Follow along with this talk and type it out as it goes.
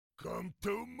Welcome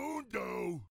to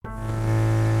Mundo!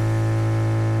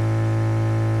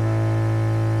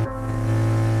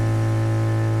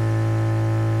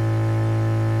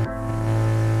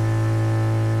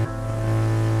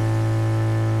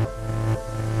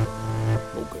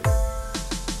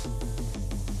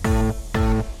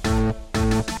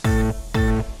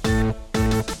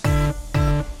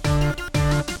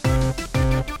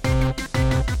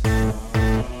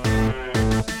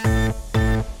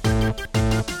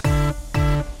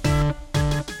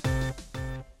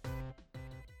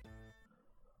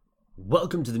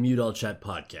 Welcome to the Mute All Chat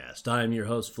podcast. I am your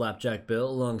host, Flapjack Bill,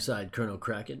 alongside Colonel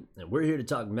Kraken, and we're here to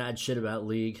talk mad shit about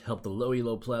League, help the low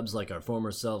elo plebs like our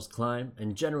former selves climb,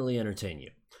 and generally entertain you.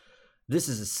 This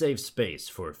is a safe space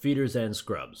for feeders and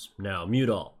scrubs. Now mute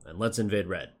all, and let's invade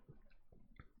red.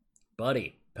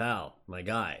 Buddy, pal, my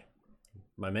guy,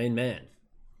 my main man,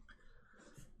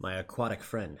 my aquatic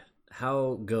friend,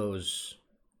 how goes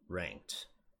ranked?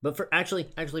 But for actually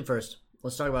first,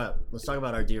 let's talk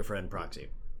about our dear friend Proxy.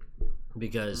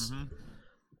 Because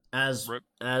as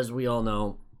we all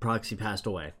know, Proxy passed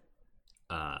away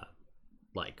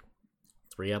like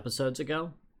 3 episodes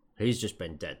ago. He's just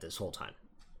been dead this whole time,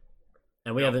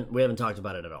 and we haven't talked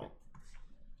about it at all.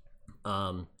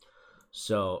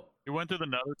 So he went through the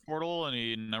Nether portal and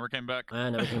he never came back.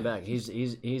 Never came back.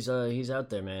 He's out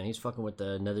there, man. He's fucking with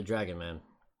the Nether Dragon, man.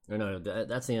 Or no,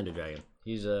 that's the Ender Dragon.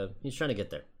 He's trying to get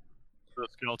there. The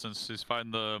skeletons. He's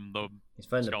fighting the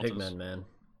pigmen, man.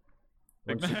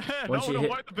 Once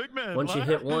you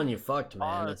hit one, you're fucked,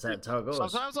 man. That's how it goes.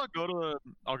 Sometimes I'll go to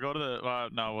the.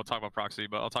 No, we'll talk about Proxy,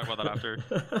 but I'll talk about that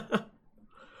after.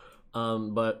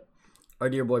 But our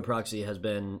dear boy Proxy has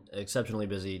been exceptionally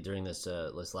busy during this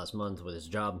last month with his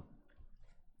job.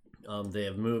 They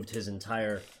have moved his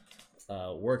entire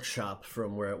workshop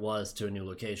from where it was to a new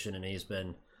location, and he's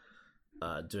been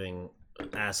doing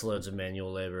ass loads of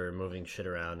manual labor, moving shit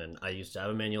around. And I used to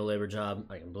have a manual labor job.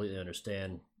 I completely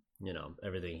understand,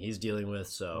 everything he's dealing with,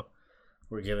 so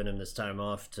we're giving him this time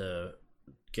off to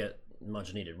get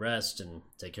much needed rest and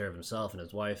take care of himself and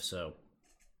his wife. So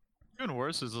even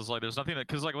worse is like there's nothing that,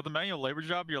 because like with the manual labor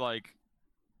job you're like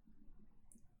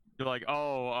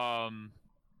oh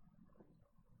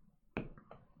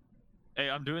hey,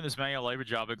 I'm doing this manual labor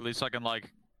job, at least I can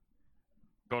like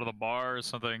go to the bar or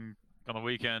something on the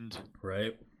weekend,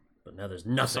 right? But now there's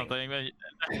nothing.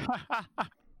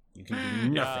 You can do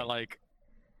nothing. Yeah, like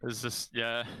it's just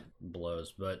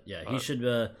blows. But yeah, he should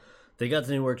they got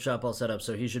the new workshop all set up,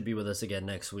 so he should be with us again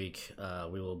next week.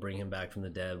 We will bring him back from the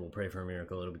dead. We'll pray for a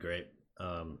miracle. It'll be great.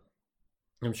 I'm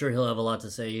sure he'll have a lot to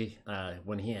say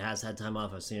when he has had time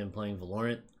off. I've seen him playing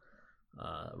Valorant,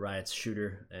 Riot's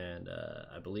shooter, and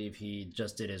I believe he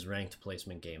just did his ranked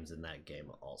placement games in that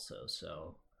game also.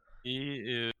 So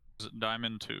he is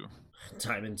Diamond 2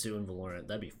 in Valorant.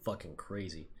 That'd be fucking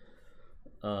crazy.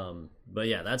 But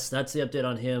yeah, that's the update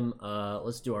on him.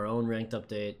 Let's do our own ranked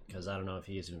update, because I don't know if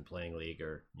he's even playing League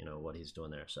or what he's doing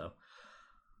there. So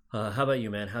how about you,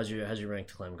 man? How's your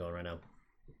ranked climb going right now?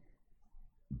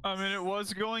 I mean, it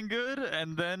was going good,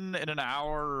 and then in an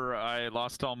hour I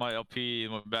lost all my LP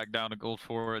and went back down to gold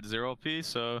 4 at 0 LP.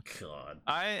 So God,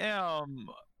 I'm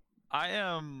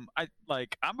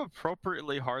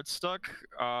appropriately hard stuck.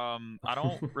 I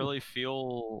don't really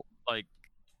feel like,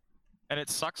 and it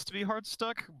sucks to be hard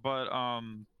stuck, but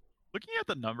looking at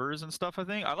the numbers and stuff, I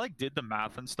think I did the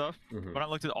math and stuff. Mm-hmm. When I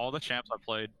looked at all the champs I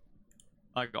played,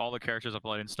 like all the characters I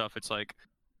played and stuff, it's like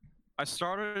I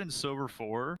started in Silver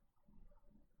 4,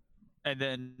 and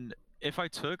then if I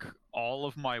took all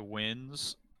of my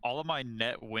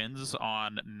net wins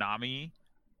on Nami,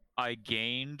 I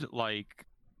gained like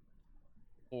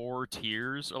 4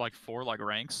 tiers, or like 4 like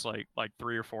ranks, like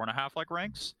 3 or 4.5 like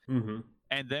ranks. Mm-hmm.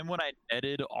 And then when I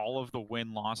netted all of the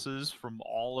win losses from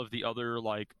all of the other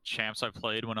like champs I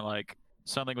played, when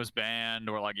something was banned,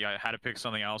 or I had to pick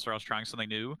something else, or I was trying something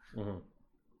new, mm-hmm.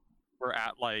 we're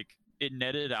at it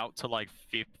netted out to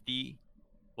 50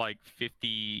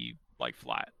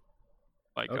 flat.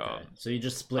 Okay. So you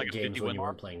just split games when you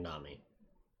weren't playing Nami.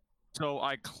 So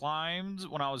I climbed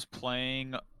when I was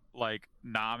playing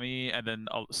Nami, and then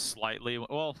slightly.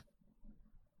 Well,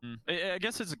 I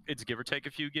guess it's give or take a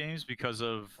few games because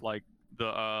of the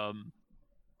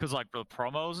because the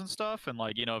promos and stuff, and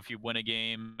if you win a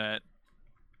game in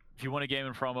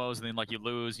promos and then you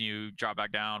lose and you drop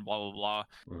back down, blah blah blah.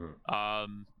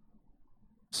 Mm-hmm.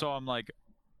 So I'm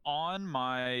on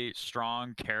my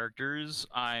strong characters,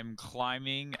 I'm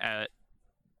climbing at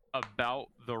about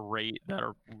the rate that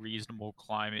a reasonable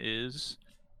climb is,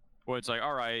 where it's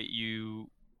all right,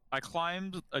 I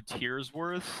climbed a tier's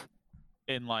worth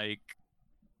in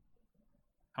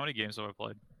how many games have I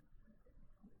played?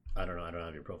 I don't know. I don't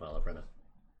have your profile up right now.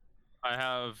 I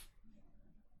have.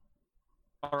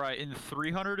 All right, in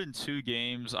 302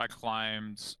 games, I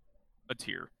climbed a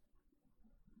tier.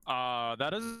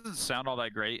 That doesn't sound all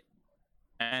that great.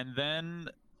 And then,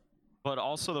 but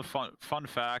also the fun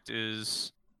fact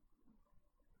is,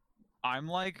 I'm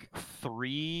like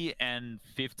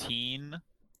 3-15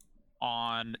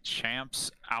 on champs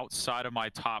outside of my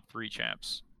top 3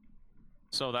 champs.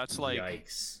 So that's like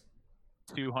Yikes.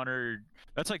 200.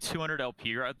 That's like 200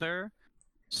 LP right there.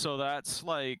 So that's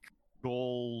like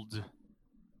gold.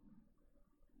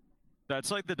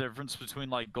 That's like the difference between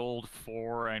like gold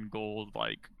 4 and gold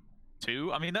like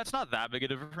 2. I mean, that's not that big a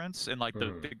difference in like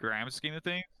the grand scheme of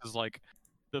things. Is like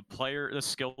the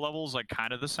skill level is like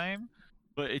kind of the same,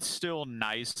 but it's still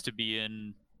nice to be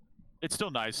in. It's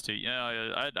still nice to,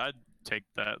 I'd take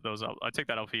that I'd take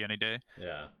that LP any day.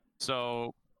 Yeah.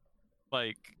 So,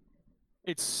 like,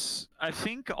 I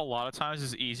think a lot of times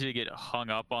it's easy to get hung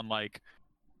up on like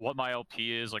what my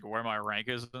LP is, like where my rank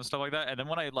is and stuff like that. And then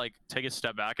when I like take a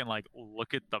step back and like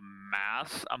look at the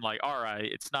math, I'm like, all right,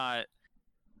 it's not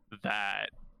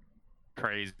that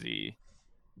crazy.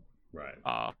 Right.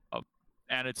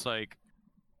 And it's like,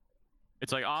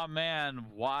 oh man,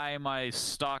 why am I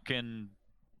stuck in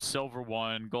silver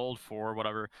 1, gold 4,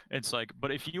 whatever? It's like,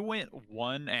 but if you went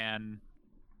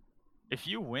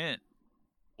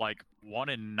like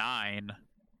 1-9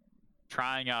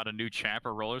 trying out a new champ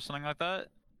or role or something like that,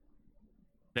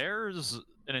 there's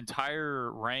an entire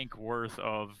rank worth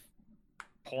of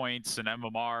points and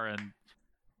MMR and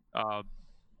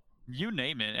you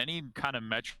name it, any kind of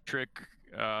metric,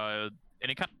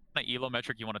 any kind of elo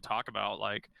metric you want to talk about,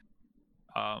 like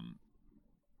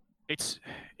it's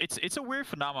a weird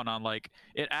phenomenon. Like,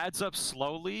 it adds up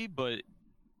slowly, but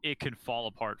it can fall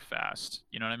apart fast.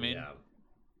 You know what I mean? Yeah.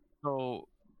 So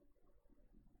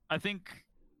I think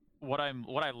what I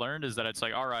learned is that it's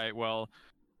like, all right, well,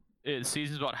 the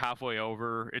season's about halfway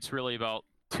over. It's really about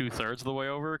 2/3 of the way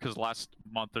over, because last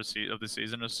month of the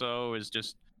season or so is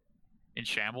just in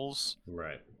shambles.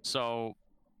 Right. So,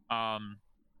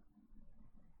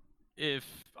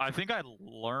 if I think I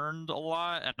learned a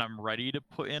lot and I'm ready to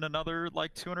put in another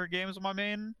like 200 games on my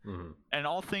main, and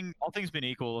all things being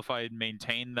equal, if I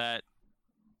maintain that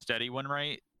steady win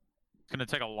rate, it's gonna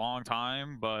take a long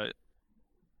time, but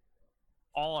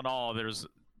all in all, there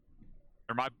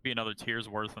might be another tier's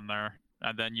worth in there,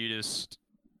 and then you just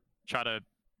try to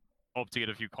hope to get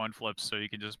a few coin flips so you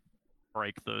can just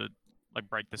break the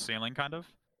ceiling, kind of.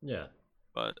 Yeah.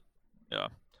 But yeah,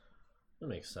 that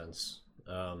makes sense.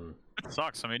 It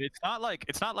sucks. I mean, it's not like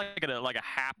a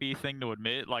happy thing to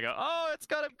admit. Like, it's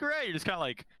got up great. You're just kind of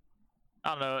like,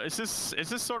 I don't know. It's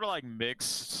just sort of like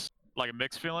mixed, like a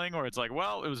mixed feeling, where it's like,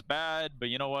 well, it was bad, but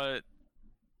you know what?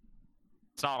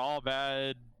 It's not all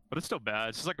bad, but it's still bad.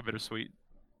 It's just like a bittersweet,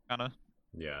 kind of.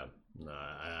 Yeah. No,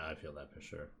 I feel that for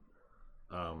sure.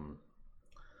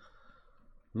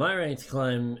 My ranked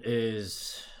climb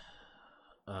is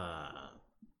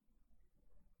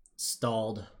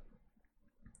stalled,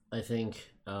 I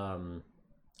think. I've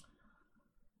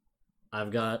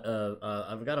got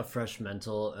a fresh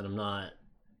mental, and I'm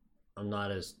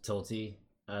not as tilty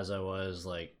as I was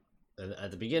like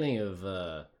at the beginning of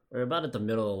or about at the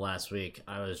middle of last week.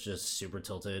 I was just super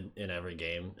tilted in every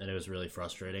game, and it was really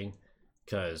frustrating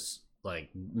because like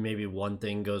maybe one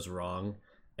thing goes wrong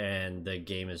and the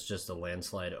game is just a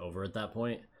landslide over at that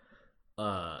point.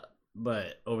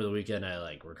 But over the weekend I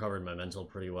like recovered my mental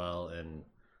pretty well, and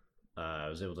I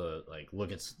was able to like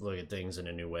look at things in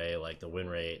a new way, like the win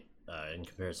rate in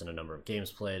comparison to number of games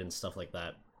played and stuff like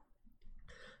that,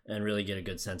 and really get a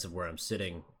good sense of where I'm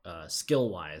sitting skill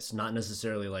wise, not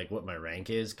necessarily like what my rank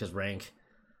is, because rank,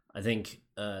 I think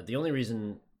the only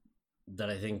reason that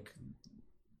I think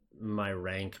my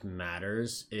rank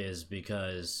matters is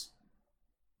because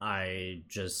I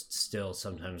just still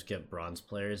sometimes get bronze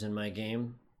players in my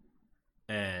game,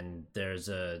 and there's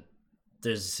a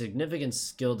significant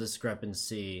skill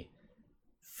discrepancy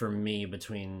for me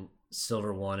between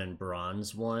silver 1 and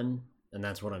bronze 1, and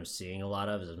that's what I'm seeing a lot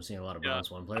of. I'm seeing a lot of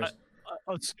bronze 1 players.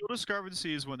 A skill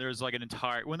discrepancy is when there's like an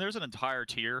entire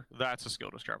tier. That's a skill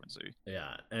discrepancy.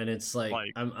 Yeah, and it's like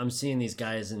I'm seeing these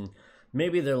guys, and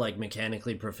maybe they're like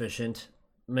mechanically proficient.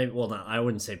 Maybe, well, not, I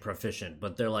wouldn't say proficient,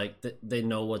 but they're like they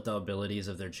know what the abilities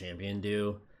of their champion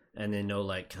do, and they know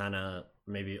like kind of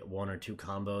maybe 1 or 2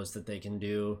 combos that they can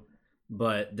do,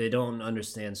 but they don't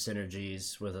understand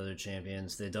synergies with other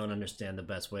champions. They don't understand the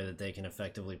best way that they can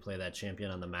effectively play that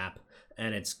champion on the map,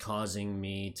 and it's causing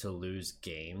me to lose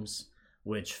games,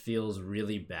 which feels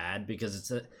really bad, because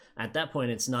at that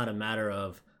point it's not a matter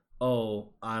of oh,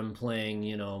 I'm playing,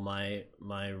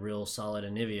 my real solid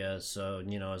Anivia, so,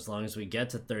 as long as we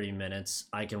get to 30 minutes,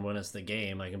 I can win us the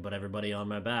game. I can put everybody on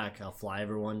my back. I'll fly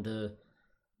everyone to,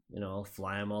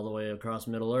 fly them all the way across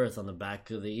Middle Earth on the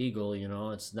back of the Eagle,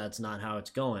 that's not how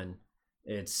it's going.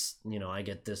 It's, I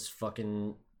get this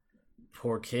fucking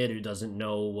poor kid who doesn't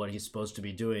know what he's supposed to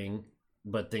be doing,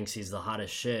 but thinks he's the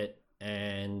hottest shit,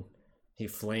 and he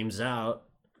flames out,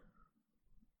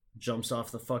 jumps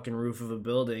off the fucking roof of a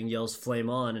building, yells flame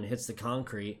on, and hits the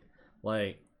concrete.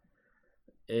 Like,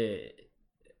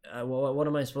 what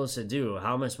am I supposed to do?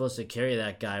 How am I supposed to carry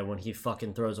that guy when he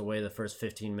fucking throws away the first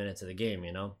 15 minutes of the game,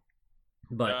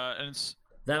 But and it's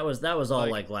that was all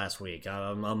like last week.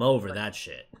 I'm over that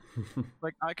shit.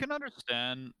 like, I can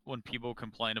understand when people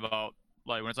complain about,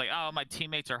 like, when it's like, oh, my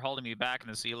teammates are holding me back in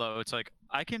this elo. It's like,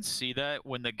 I can see that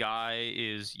when the guy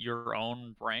is your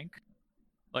own rank.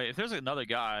 Like, if there's another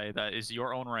guy that is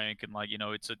your own rank and, like,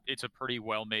 it's a pretty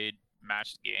well-made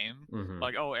matched game. Mhm.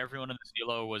 Like, oh, everyone in this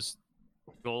elo was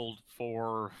gold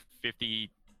 4,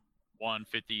 51,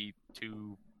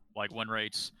 52, like, win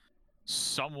rates.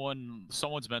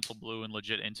 Someone's mental blue and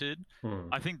legit inted.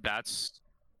 I think that's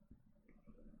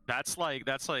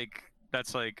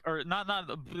like, or not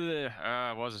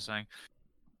what was I saying?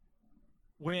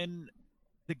 When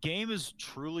the game is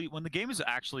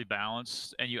actually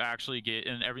balanced and you actually get,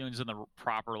 and everyone's in the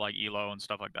proper, like, elo and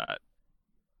stuff like that,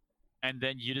 and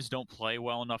then you just don't play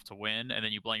well enough to win, and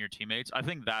then you blame your teammates, I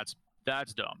think that's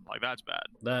dumb. Like, that's bad.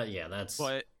 But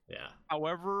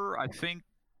however, I think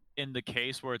in the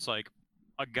case where it's like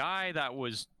a guy that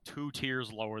was 2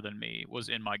 tiers lower than me was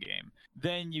in my game,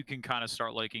 then you can kind of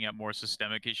start looking at more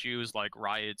systemic issues like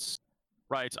Riot's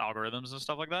algorithms and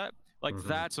stuff like that. Like,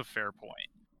 that's a fair point.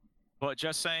 But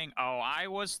just saying, oh, I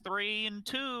was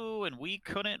 3-2 and we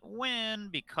couldn't win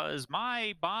because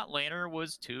my bot laner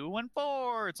was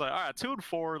 2-4. It's like, all right,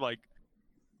 2-4, like,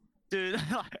 dude.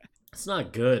 It's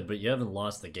not good, but you haven't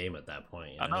lost the game at that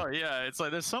point. I know, yeah. It's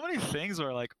like, there's so many things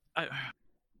where, like,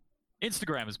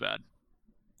 Instagram is bad.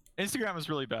 Instagram is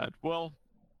really bad. Well,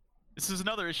 this is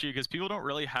another issue because people don't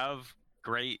really have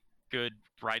good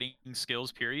writing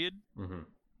skills, period.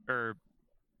 Or,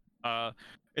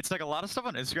 it's like a lot of stuff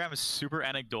on Instagram is super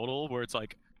anecdotal, where it's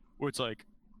like,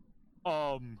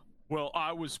 well,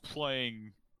 I was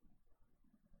playing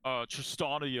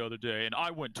Tristana the other day and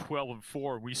I went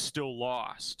 12-4 and we still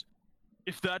lost.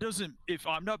 If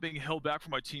I'm not being held back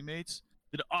from my teammates,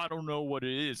 then I don't know what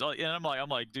it is. And I'm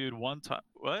like, dude, one time,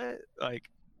 what? Like,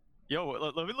 yo,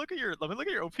 let me look at your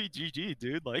OPGG,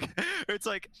 dude. Like, it's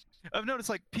like, I've noticed,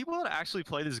 like, people that actually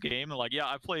play this game, and, like, yeah,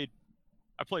 I played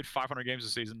 500 games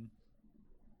this season.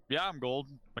 Yeah, I'm gold.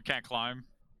 I can't climb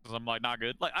because I'm, like, not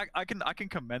good. Like, I can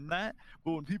commend that.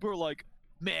 But when people are like,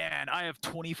 man, I have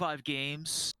 25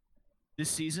 games this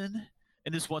season,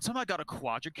 and this one time I got a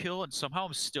quadra kill, and somehow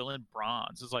I'm still in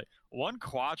bronze. It's like, one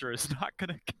quadra is not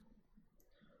gonna.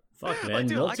 Fuck, man, like,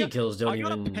 dude, multi-kills don't even.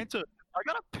 I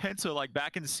got a penta, like,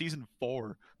 back in season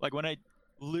 4. Like, when I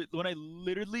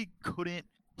literally couldn't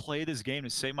play this game to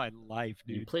save my life,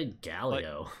 dude. You played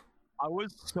Galio. Like, I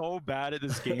was so bad at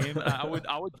this game. I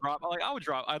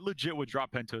legit would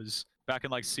drop pentas back in,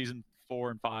 like, season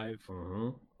 4 and 5.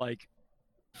 Like,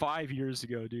 5 years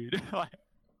ago, dude.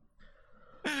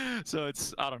 So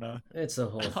it's, I don't know. It's a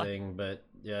whole thing, but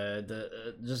yeah,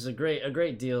 just a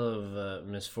great deal of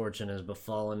misfortune has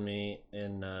befallen me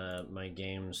in my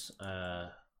games.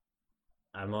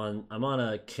 I'm on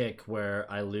a kick where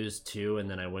I lose 2 and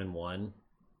then I win 1.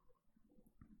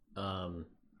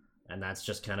 And that's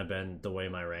just kind of been the way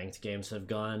my ranked games have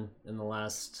gone in the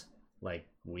last, like,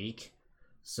 week.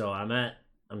 So I'm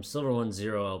silver 1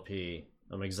 0 LP.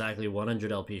 I'm exactly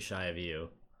 100 LP shy of you.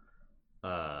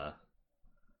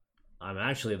 I'm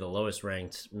actually the lowest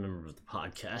ranked member of the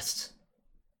podcast,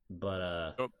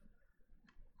 but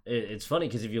it's funny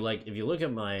because if you look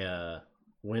at my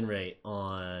win rate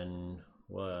on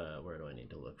where do I need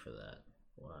to look for that?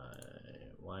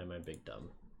 Why am I big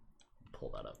dumb? Pull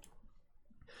that up.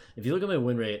 If you look at my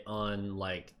win rate on,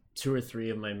 like, 2 or 3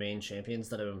 of my main champions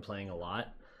that I've been playing a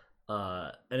lot,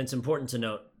 and it's important to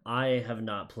note, I have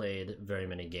not played very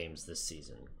many games this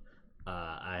season.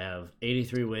 I have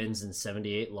 83 wins and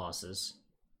 78 losses,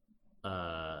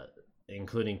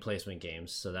 including placement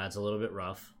games, so that's a little bit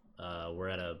rough.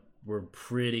 We're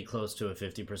pretty close to a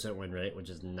 50% win rate, which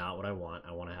is not what I want.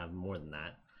 I want to have more than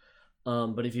that.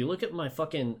 But if you look at my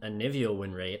fucking Anivia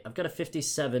win rate, I've got a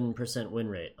 57% win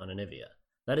rate on Anivia.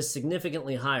 That is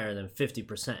significantly higher than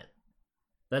 50%.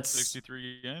 That's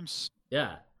 63 games.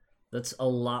 Yeah, that's a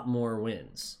lot more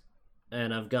wins.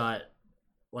 And I've got,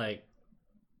 like,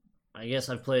 I guess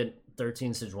I've played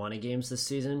 13 Sejuani games this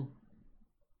season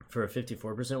for a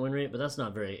 54% win rate, but that's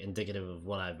not very indicative of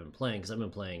what I've been playing because I've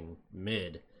been playing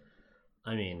mid.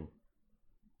 I mean,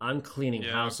 I'm cleaning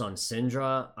house on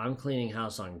Syndra. I'm cleaning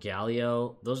house on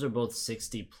Galio. Those are both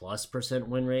 60+%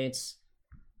 win rates.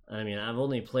 I mean, I've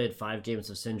only played 5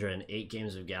 games of Syndra and 8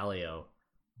 games of Galio,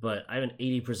 but I have an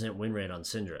 80% win rate on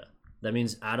Syndra. That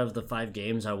means out of the 5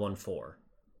 games, I won 4.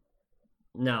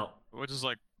 Now, which is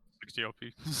like 60 OP.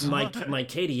 my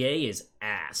KDA is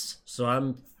ass, so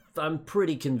I'm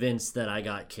pretty convinced that I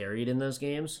got carried in those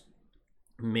games.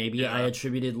 Maybe I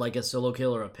attributed like a solo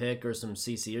kill or a pick or some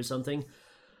CC or something,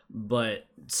 but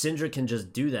Syndra can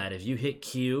just do that. If you hit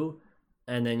Q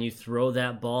and then you throw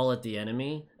that ball at the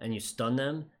enemy and you stun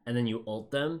them and then you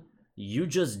ult them, you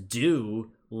just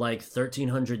do like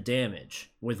 1300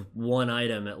 damage with one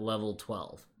item at level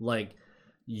 12. Like,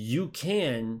 you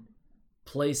can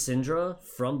play Syndra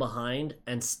from behind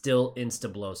and still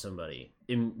insta blow somebody.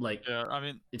 I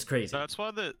mean, it's crazy. That's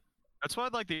why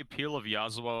like the appeal of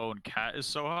Yasuo and Cat is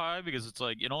so high, because it's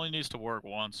like it only needs to work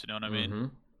once, you know what I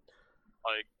mean?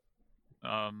 Like,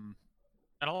 and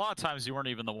a lot of times you weren't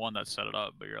even the one that set it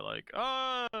up, but you're like,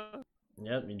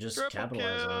 yep, you just triple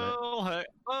capitalize kill,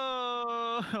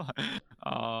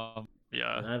 on it.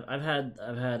 Yeah. I've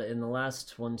had in the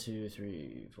last 1, 2,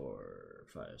 3, 4,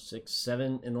 5, 6,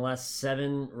 7 in the last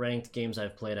 7 ranked games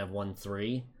I've played, I've won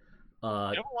 3. You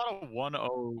have a lot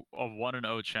of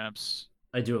 1-0 champs.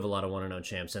 I do have a lot of 1-0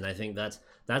 champs, and I think that's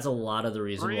a lot of the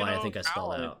reason why I think I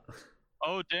stalled out.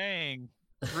 Oh dang,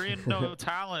 3-0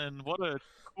 Talon! What a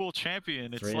cool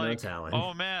champion! It's like, Talon.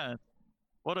 Oh man,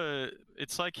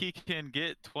 it's like he can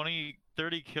get 20,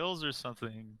 30 kills or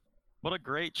something. What a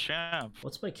great champ!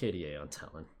 What's my KDA on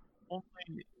Talon?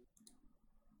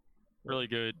 Really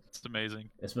good. It's amazing.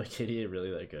 Is my KDA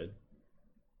really that good?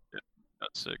 Yeah,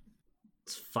 that's sick.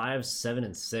 It's 5, 7,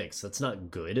 and 6. That's not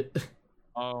good.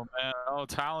 Oh man,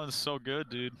 Talon's so good,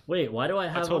 dude. Wait, why do I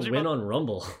have a win on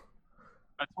Rumble?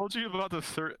 I told you about the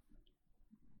third.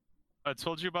 I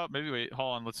told you about wait,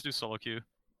 hold on, let's do solo queue.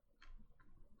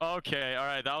 Okay, all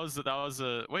right, that was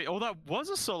a wait. Oh, that was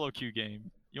a solo queue game.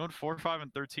 You went 4, 5,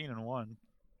 and 13 and won.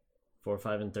 4,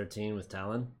 5, and 13 with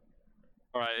Talon.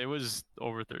 All right, it was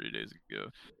over 30 days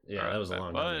ago. Yeah, that was a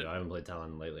long time ago. I haven't played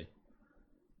Talon lately.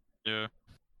 Yeah.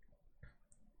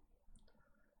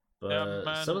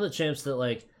 But some of the champs that,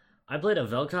 like, I played a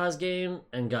Vel'Koz game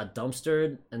and got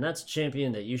dumpstered, and that's a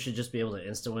champion that you should just be able to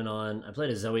insta-win on. I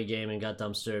played a Zoe game and got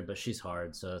dumpstered, but she's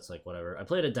hard, so it's like, whatever. I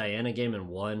played a Diana game and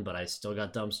won, but I still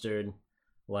got dumpstered.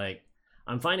 Like,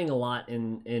 I'm finding a lot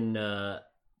in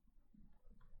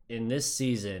this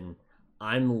season,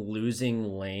 I'm losing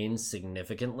lanes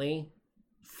significantly,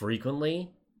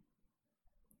 frequently,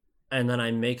 and then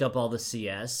I make up all the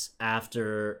CS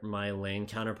after my lane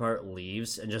counterpart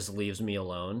leaves and just leaves me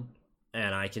alone,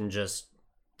 and I can just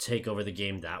take over the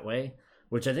game that way,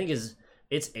 which I think it's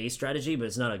a strategy, but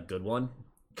it's not a good one,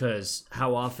 because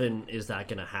how often is that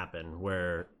going to happen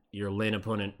where your lane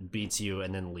opponent beats you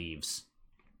and then leaves?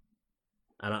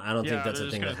 I don't think that's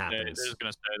a thing that happens. They're just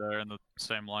going to stay there in the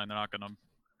same line. They're not going to...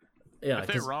 Yeah, if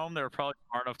they roam, they're probably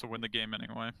smart enough to win the game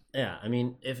anyway. Yeah, I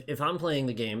mean, if I'm playing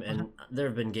the game, and there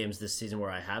have been games this season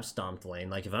where I have stomped lane,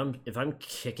 like if I'm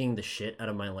kicking the shit out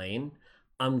of my lane,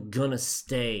 I'm gonna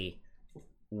stay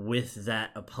with that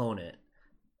opponent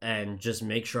and just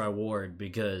make sure I ward,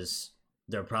 because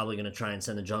they're probably gonna try and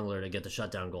send the jungler to get the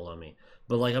shutdown gold on me.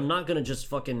 But like, I'm not gonna just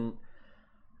fucking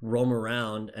roam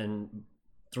around and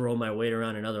throw my weight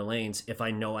around in other lanes if I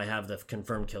know I have the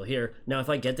confirmed kill here. Now, if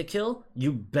I get the kill,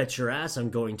 you bet your ass I'm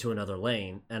going to another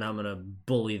lane, and I'm gonna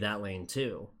bully that lane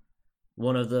too.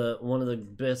 One of the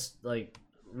best, like,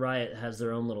 Riot has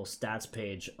their own little stats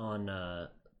page on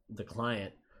the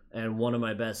client, and one of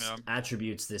my best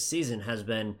attributes this season has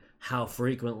been how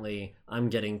frequently I'm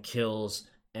getting kills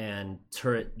and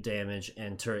turret damage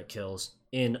and turret kills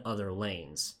in other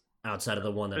lanes outside of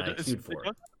the one that I queued for.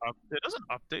 It doesn't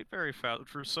update very fast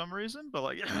for some reason, but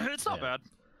like, it's not bad.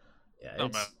 Yeah,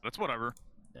 not bad. That's whatever.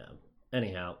 Yeah.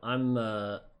 Anyhow, I'm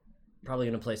probably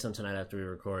gonna play some tonight after we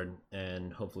record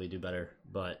and hopefully do better.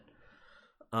 But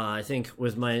I think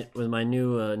with my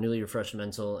new newly refreshed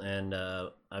mental, and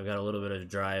I've got a little bit of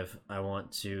drive, I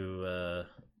want to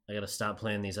I gotta stop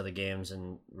playing these other games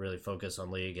and really focus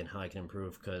on League and how I can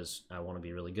improve, because I want to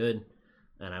be really good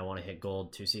and I want to hit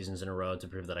gold 2 seasons in a row to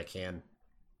prove that I can.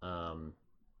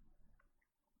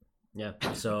 Yeah,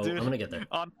 so Dude, I'm gonna get there.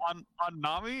 On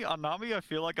Nami, I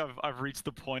feel like I've reached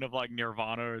the point of like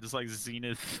Nirvana, or just like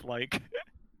Zenith, like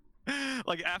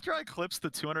like after I clipped the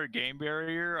 200 game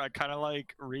barrier, I kind of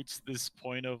like reached this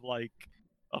point of like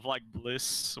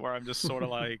bliss, where I'm just sort of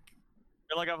like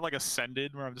feel like I've like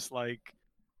ascended where I'm just like,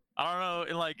 I don't know,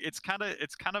 and like it's kind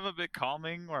of a bit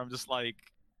calming where I'm just like,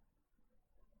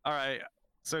 all right,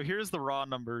 so here's the raw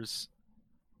numbers.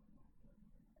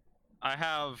 I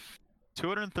have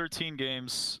 213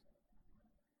 games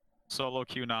solo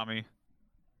queue Nami.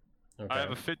 Okay. I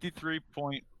have a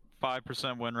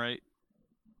 53.5% win rate,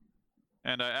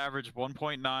 and I average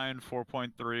 1.9,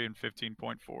 4.3, and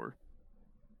 15.4.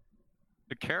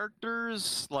 The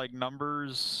characters like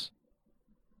numbers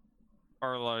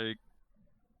are like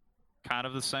kind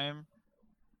of the same.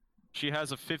 She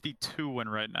has a 52 win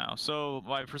right now, so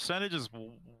my percentage is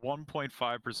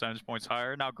 1.5 percentage points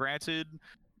higher. Now, granted,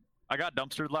 I got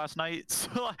dumpstered last night,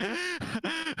 so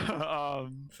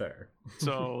Fair.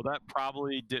 so that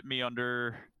probably dipped me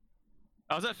under.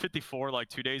 I was at 54 like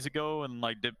 2 days ago, and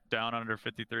like dipped down under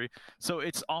 53. So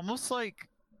it's almost like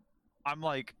I'm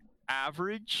like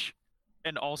average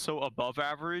and also above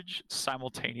average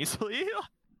simultaneously.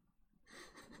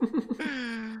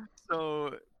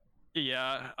 So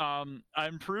yeah, I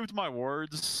improved my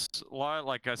wards a lot,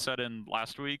 like I said in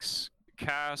last week's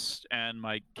cast, and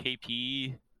my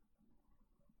KP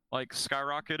like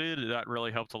skyrocketed. That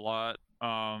really helped a lot.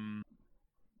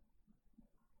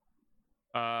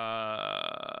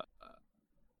 I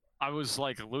was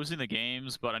like losing the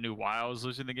games, but I knew why I was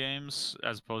losing the games,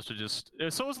 as opposed to just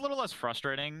so it was a little less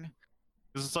frustrating.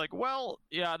 Because it's like, well,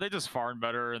 yeah, they just farmed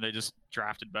better and they just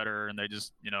drafted better and they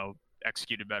just,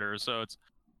 executed better. So it's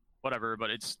whatever, but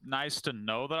it's nice to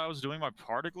know that I was doing my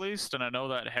part at least, and I know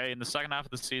that hey, in the second half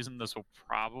of the season, this will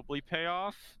probably pay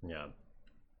off. Yeah.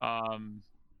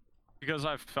 Because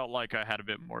I felt like I had a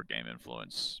bit more game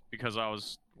influence because I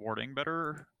was warding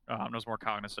better. I was more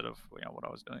cognizant of what I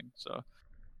was doing. So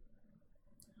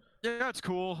yeah, it's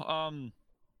cool.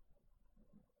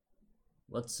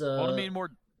 Let's Want to be more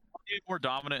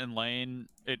dominant in lane.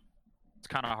 It's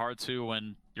kind of hard to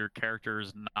when your character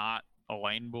is not a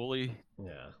lane bully.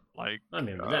 Yeah. Like, I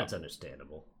mean, that's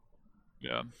understandable.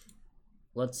 Yeah.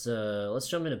 Let's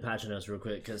jump into patch notes real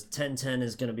quick because 10.10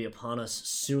 is going to be upon us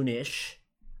soonish.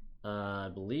 I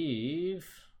believe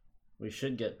we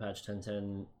should get patch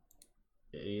 10.10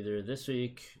 either this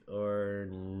week or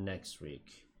next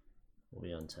week. We'll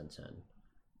be on 10.10.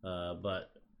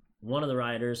 But one of the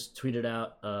writers tweeted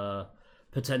out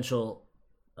potential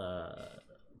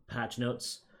patch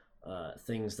notes,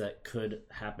 things that could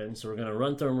happen. So we're going to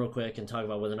run through them real quick and talk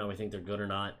about whether or not we think they're good or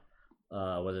not,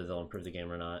 whether they'll improve the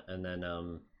game or not. And then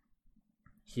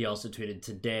he also tweeted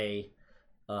today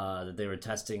that they were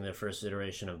testing their first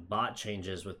iteration of bot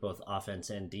changes with both offense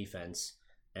and defense.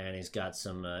 And he's got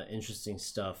some interesting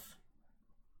stuff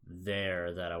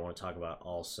there that I want to talk about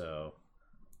also.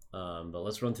 But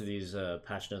let's run through these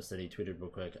patch notes that he tweeted real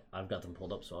quick. I've got them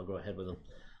pulled up, so I'll go ahead with them.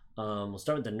 We'll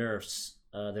start with the nerfs.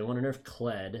 They want to nerf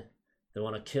Kled. They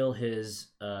want to kill his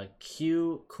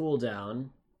Q cooldown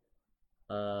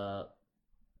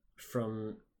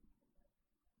from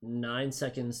 9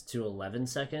 seconds to 11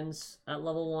 seconds at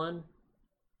level 1.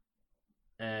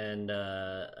 And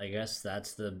I guess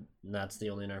that's the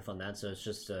only nerf on that, so it's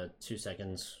just a 2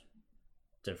 seconds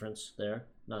difference there.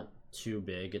 Not too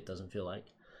big, it doesn't feel like.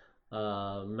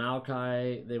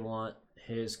 Maokai, they want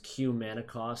his Q mana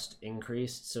cost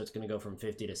increased, so it's going to go from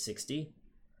 50 to 60.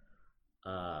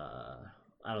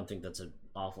 I don't think that's an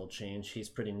awful change. He's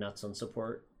pretty nuts on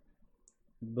support.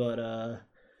 But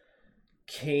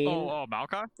Kayn. Oh,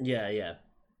 Maokai? Yeah.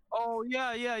 Oh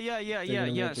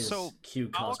yeah. So Q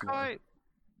cost more.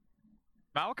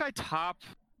 Maokai top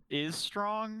is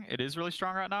strong. It is really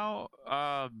strong right now.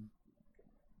 I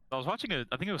was watching I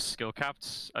think it was Skill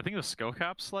Caps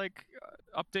like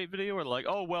update video where like,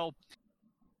 oh well,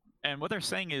 and what they're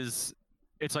saying is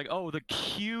it's like, oh, the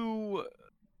Q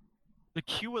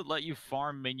would let you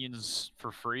farm minions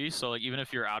for free, so like even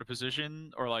if you're out of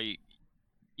position or like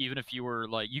even if you were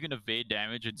like, you can evade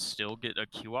damage and still get a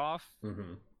Q off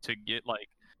to get like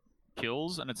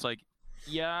kills. And it's like,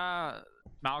 yeah,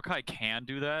 Maokai can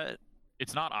do that.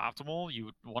 It's not optimal.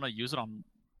 You want to use it on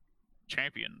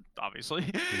champion,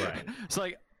 obviously. Right. So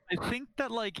like, I think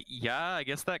that like, yeah, I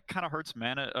guess that kind of hurts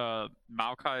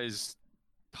Maokai's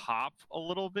top a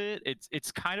little bit.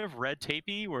 It's kind of red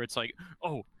tapey where it's like,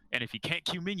 oh, and if he can't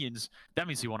queue minions, that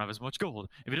means he won't have as much gold.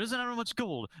 If he doesn't have as much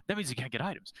gold, that means he can't get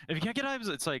items. If he can't get items,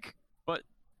 it's like, but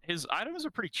his items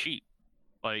are pretty cheap.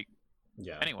 Like,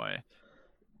 yeah. Anyway,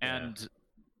 and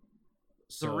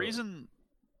so, the reason.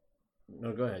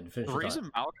 No, go ahead. Finish the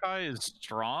reason Maokai is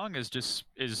strong is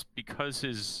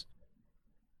because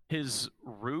his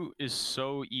route is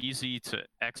so easy to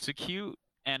execute,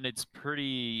 and it's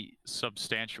pretty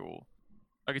substantial.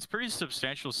 Like, it's pretty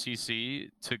substantial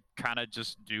CC to kind of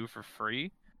just do for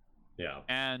free. Yeah.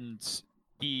 and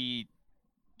he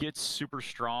gets super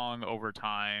strong over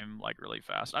time, like really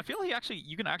fast. I feel like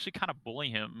you can actually kind of bully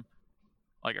him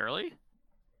like early.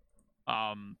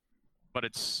 But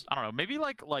it's, I don't know, maybe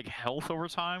like health over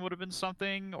time would have been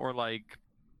something, or like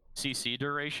CC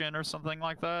duration or something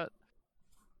like that.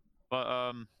 But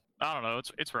I don't know.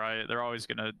 It's right. They're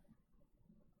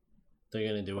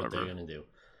gonna do what they're Whatever. gonna do.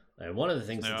 And one of the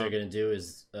things that they're Yeah. gonna do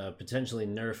is potentially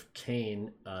nerf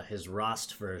Kane, his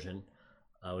Rost version,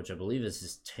 which I believe is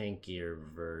his tankier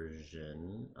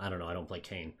version. I don't know. I don't play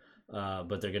Kane.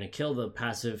 But they're gonna kill the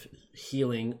passive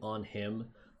healing on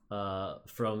him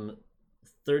from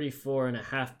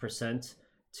 34.5%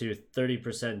 to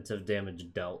 30% of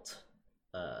damage dealt,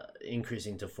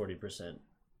 increasing to 40%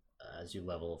 as you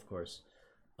level, of course.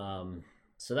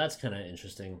 So that's kind of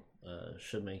interesting.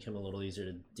 Should make him a little easier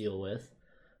to deal with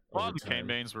A lot over of the Kane time.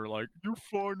 mains were like, "You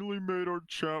finally made our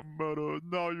champ meta.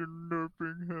 Now you're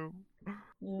nerfing him."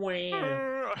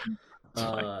 Wah. It's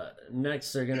like,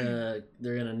 Next, they're gonna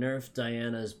nerf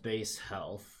Diana's base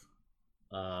health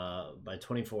by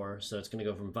 24, so it's gonna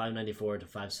go from 594 to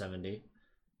 570,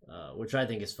 which I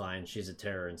think is fine. She's a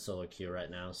terror in solo queue right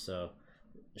now, so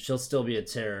she'll still be a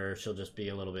terror. She'll just be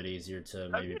a little bit easier to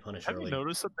maybe punish have you early.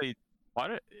 noticed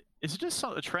that is it just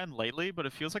a trend lately? But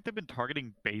it feels like they've been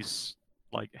targeting base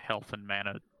like health and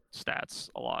mana stats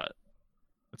a lot.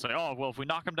 It's like, oh well, if we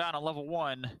knock them down on level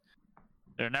 1,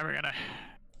 they're never gonna.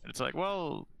 And it's like,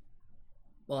 well,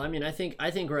 Well, I mean, I think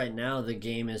right now the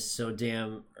game is so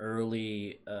damn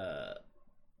early.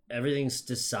 Everything's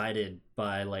decided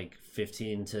by like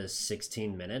 15 to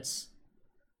 16 minutes.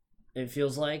 It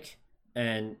feels like,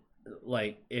 and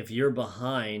like if you're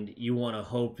behind, you want to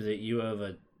hope that you have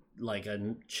a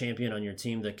champion on your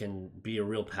team that can be a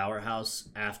real powerhouse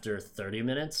after 30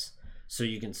 minutes, so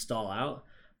you can stall out.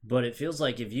 But it feels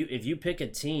like if you pick a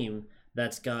team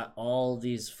that's got all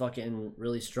these fucking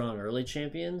really strong early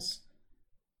champions,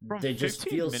 from they just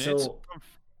 15 feel minutes, so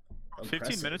from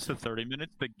 15 minutes to oppressive. 30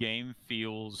 minutes, the game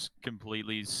feels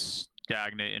completely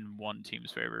stagnant in one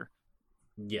team's favor.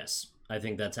 Yes, I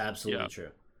think that's absolutely Yeah,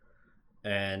 true.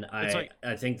 And it's I like,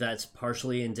 I think that's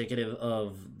partially indicative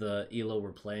of the elo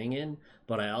we're playing in,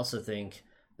 but I also think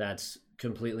that's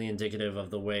completely indicative of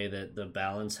the way that the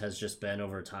balance has just been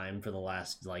over time for the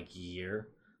last like year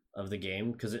of the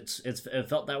game, because it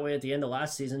felt that way at the end of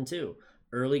last season too.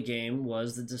 Early game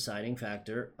was the deciding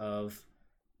factor of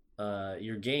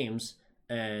your games,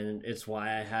 and it's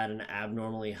why I had an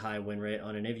abnormally high win rate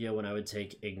on Anivia when I would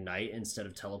take Ignite instead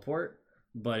of Teleport.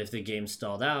 But if the game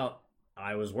stalled out,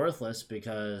 I was worthless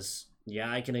because yeah,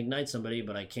 I can ignite somebody,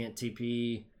 but I can't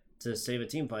TP to save a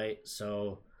team fight.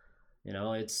 So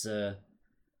it's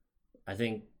I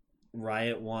think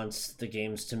Riot wants the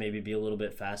games to maybe be a little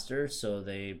bit faster, so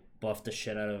they buffed the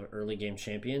shit out of early game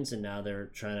champions, and now they're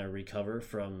trying to recover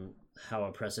from how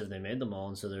oppressive they made them all,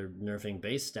 and so they're nerfing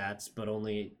base stats, but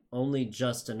only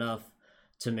just enough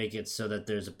to make it so that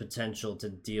there's a potential to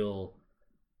deal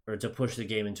or to push the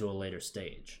game into a later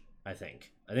stage. I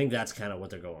think that's kind of what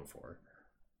they're going for,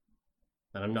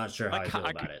 and I'm not sure how I feel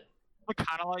about it. I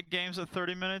kind of like games at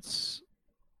 30 minutes.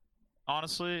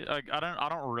 Honestly, like I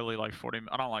don't really like 40.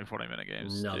 I don't like 40-minute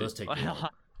games, No, dude. those take too long.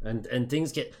 And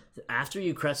things get, after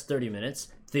you crest 30 minutes,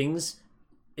 things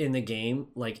in the game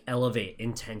like elevate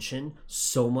in tension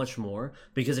so much more,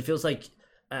 because it feels like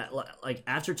like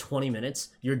after 20 minutes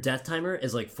your death timer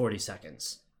is like 40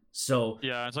 seconds. So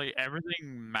Yeah, it's like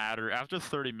everything matter after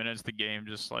 30 minutes. The game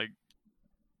just like,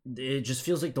 it just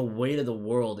feels like the weight of the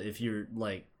world if you're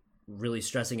like really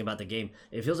stressing about the game.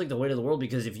 It feels like the weight of the world,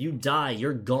 because if you die,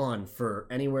 you're gone for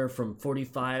anywhere from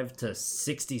 45 to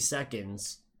 60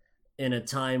 seconds in a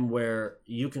time where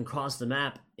you can cross the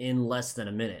map in less than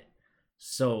a minute.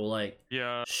 So like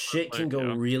yeah, shit can like, go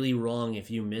yeah. really wrong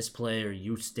if you misplay or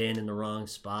you stand in the wrong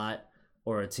spot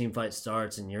or a team fight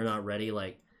starts and you're not ready.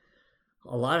 Like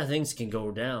a lot of things can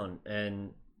go down,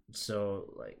 and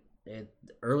so like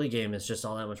early game is just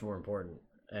all that much more important.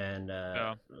 And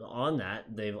Yeah. on that,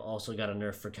 they've also got a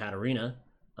nerf for Katarina,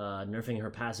 nerfing her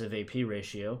passive AP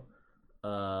ratio.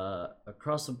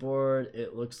 Across the board,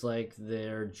 it looks like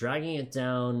they're dragging it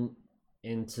down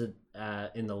into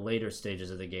in the later stages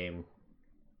of the game,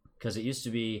 because it used to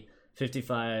be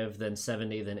 55, then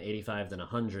 70, then 85, then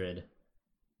 100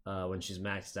 when she's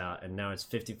maxed out, and now it's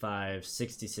 55,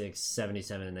 66,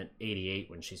 77, and then 88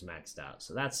 when she's maxed out.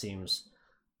 So that seems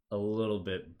a little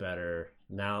bit better.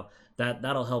 Now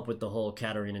that'll help with the whole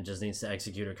Katarina just needs to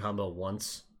execute her combo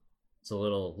once. It's a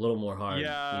little more hard.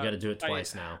 Yeah, You got to do it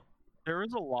twice now. there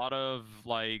is a lot of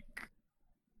like,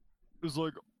 it's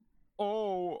like,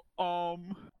 oh,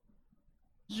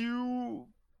 you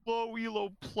low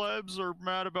elo plebs are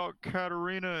mad about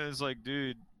Katarina. Is like,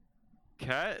 dude,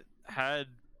 Kat had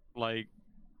like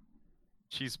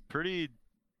she's pretty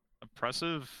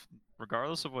impressive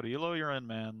regardless of what elo you're in,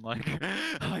 man. Like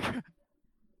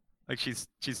like she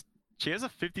has a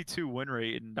 52 win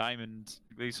rate in Diamond,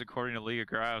 at least according to League of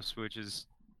Graphs, which is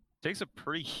takes a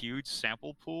pretty huge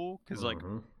sample pool because like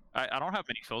Mm-hmm. I don't have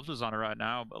many filters on it right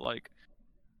now, but like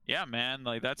yeah, man,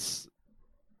 like that's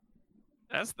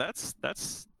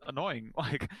annoying.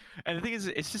 Like, and the thing is,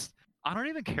 it's just I don't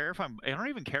even care if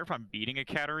I'm beating a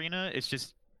Katarina. It's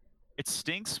just it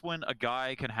stinks when a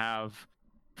guy can have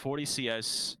 40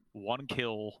 CS, 1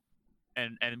 kill,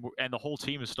 and the whole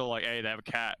team is still like, hey, they have a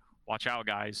cat. Watch out,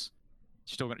 guys.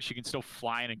 She can still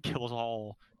fly in and kill us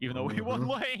all, even though we won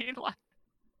lane.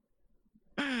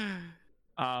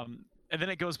 And then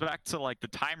it goes back to like the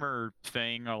timer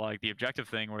thing or like the objective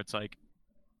thing where it's like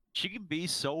she can be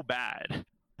so bad.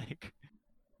 Like,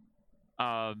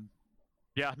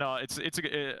 yeah, no, it's a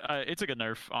good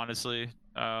nerf, honestly.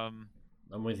 I'm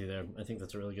with you there. I think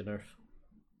that's a really good nerf.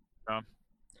 Yeah.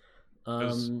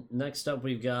 Next up,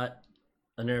 we've got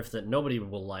a nerf that nobody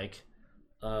will like.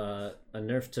 A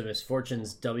nerf to Miss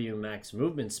Fortune's W max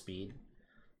movement speed,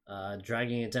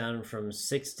 dragging it down from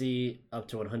 60 up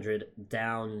to 100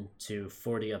 down to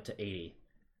 40 up to 80.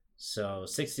 So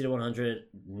 60 to 100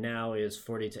 now is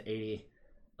 40 to 80,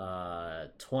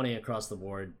 20 across the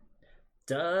board.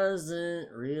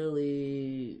 Doesn't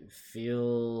really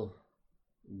feel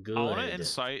good. I want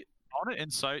to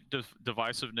incite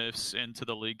divisiveness into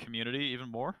the league community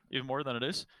even more than it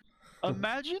is.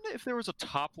 Imagine if there was a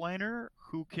top laner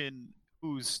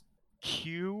whose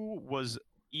Q was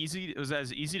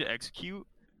as easy to execute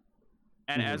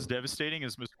and as devastating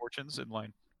as Miss Fortune's in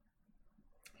lane.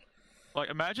 Like,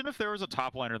 imagine if there was a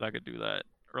top laner that could do that,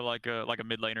 or like a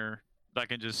mid laner that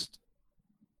can just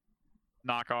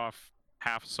knock off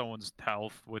half someone's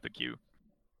health with a Q.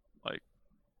 Like,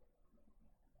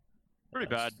 pretty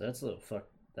bad. That's a little fuck.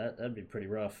 That'd be pretty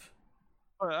rough.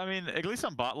 I mean, at least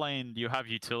on bot lane, you have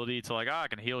utility to like, I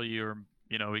can heal you, or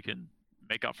we can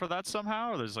make up for that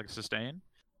somehow, or there's like sustain.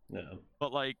 Yeah.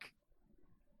 But like,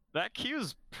 that Q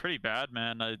is pretty bad,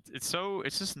 man. It's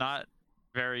just not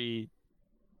very.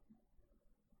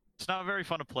 It's not very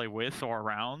fun to play with or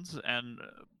around, and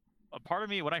a part of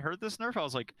me, when I heard this nerf, I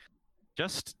was like,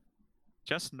 just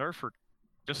nerf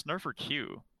her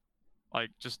Q,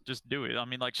 like just do it. I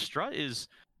mean, like Strut's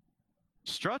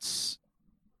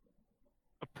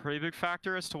a pretty big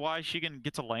factor as to why she can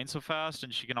get to lane so fast,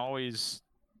 and she can always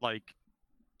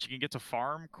she can get to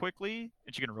farm quickly,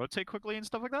 and she can rotate quickly and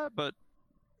stuff like that. But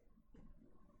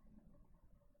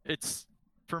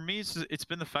for me, it's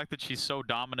been the fact that she's so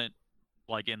dominant,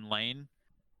 like in lane,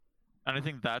 and I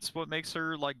think that's what makes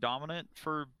her like dominant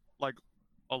for like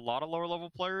a lot of lower level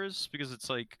players, because it's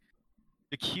like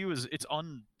the Q is it's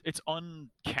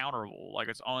uncounterable, like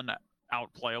it's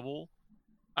outplayable.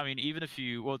 I mean, even if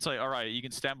it's like, all right, you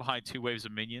can stand behind 2 waves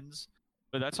of minions,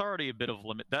 but that's already a bit of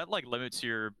limit. That like limits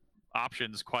your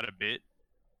options quite a bit,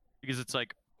 because it's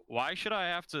like, why should I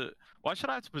have to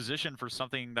position for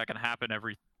something that can happen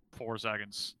every 4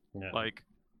 seconds? Yeah. Like,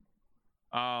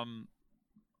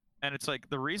 and it's like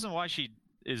the reason why she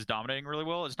is dominating really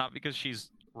well is not because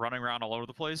she's running around all over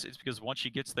the place. It's because once she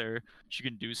gets there, she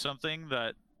can do something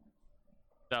that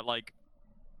like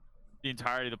the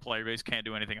entirety of the player base can't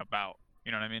do anything about.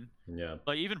 You know what I mean? Yeah.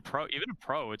 Like even pro,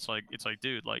 it's like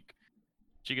dude, like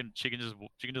she can just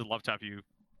love tap you,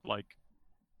 like,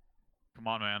 come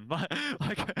on, man.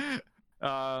 Like,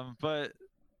 but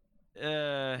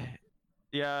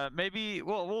yeah, maybe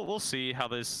we'll see how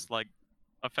this like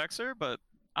affects her, but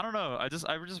I don't know. I just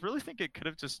really think you could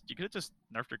have just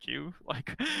nerfed her Q,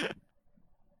 like.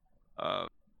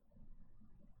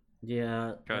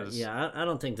 Yeah, I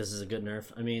don't think this is a good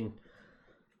nerf. I mean,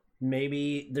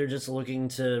 maybe they're just looking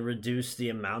to reduce the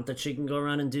amount that she can go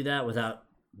around and do that without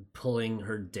pulling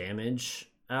her damage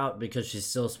out, because she's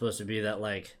still supposed to be that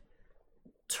like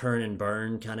turn and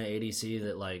burn kind of ADC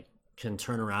that like can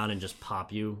turn around and just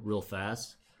pop you real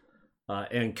fast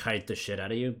and kite the shit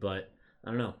out of you. But I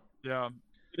don't know. Yeah,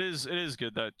 it is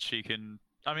good that she can.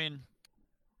 I mean,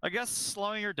 I guess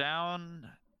slowing her down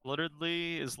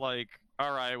literally is like,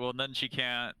 all right, well then she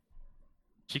can't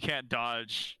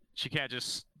dodge. She can't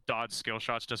just dodge skill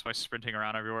shots just by sprinting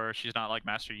around everywhere. She's not like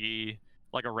Master Yi,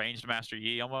 like a ranged Master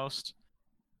Yi almost.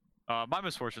 My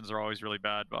misfortunes are always really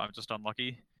bad, but I'm just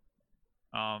unlucky.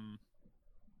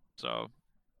 So.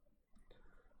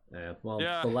 Yeah. Well,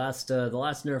 yeah. the last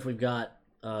nerf we've got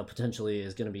potentially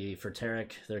is going to be for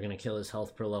Taric. They're going to kill his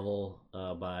health per level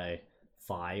by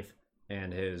 5,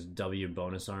 and his W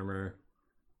bonus armor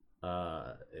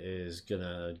is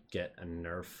gonna get a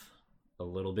nerf a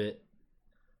little bit.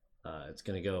 It's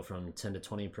gonna go from 10 to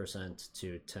 20%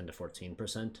 to 10 to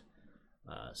 14%.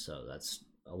 So that's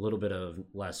a little bit of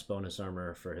less bonus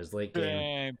armor for his late game.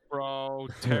 Dang, bro.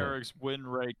 Tarek's win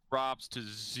rate drops to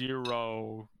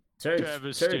 0.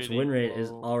 Tarek's win rate is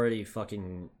bro. already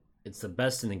fucking. It's the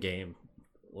best in the game.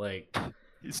 Like,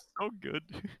 He's so good.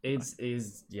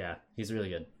 yeah, he's really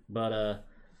good. But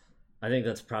I think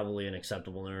that's probably an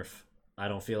acceptable nerf. I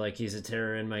don't feel like he's a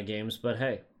terror in my games, but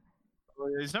hey,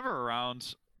 He's never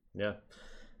around. yeah.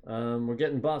 We're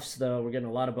getting buffs though. We're getting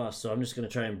a lot of buffs, so I'm just gonna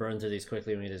try and burn through these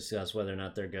quickly when we discuss whether or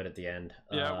not they're good at the end.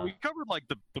 Yeah, we covered like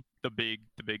the big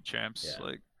champs. Yeah.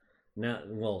 Like now,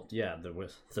 well, yeah,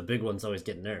 the big ones always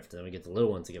get nerfed, and then we get the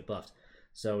little ones that get buffed.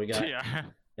 So we got yeah.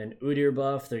 an Udyr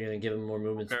buff. They're gonna give him more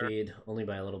movement Fair. speed, only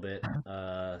by a little bit.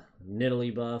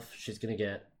 Nidalee buff. She's gonna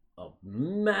get a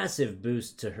massive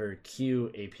boost to her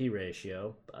Q AP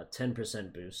ratio, a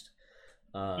 10% boost.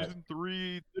 Season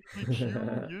 3,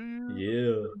 yeah.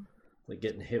 Yeah, like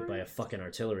getting hit by a fucking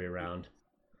artillery round.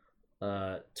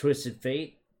 Twisted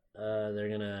Fate. They're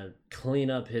gonna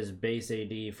clean up his base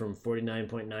AD from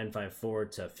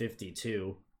 49.954 to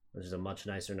 52, which is a much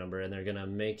nicer number, and they're gonna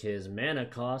make his mana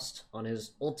cost on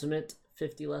his ultimate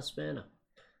 50 less mana.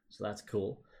 So that's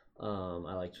cool.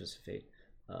 I like Twisted Fate.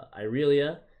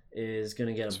 Irelia is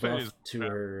gonna get a buff to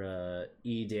her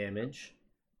E damage.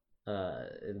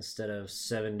 Instead of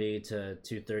 70 to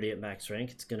 230 at max rank,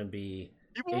 it's gonna be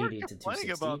People 80 were to complaining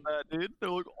 260. about that, dude. They're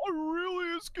like,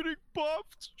 Irelia is getting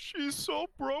buffed. She's so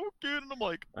broken. And I'm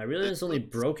like, Irelia is only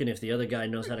broken if the other guy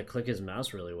knows how to click his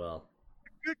mouse really well.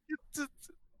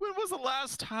 when was the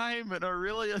last time an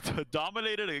Irelia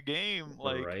dominated a game?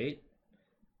 Like, Right?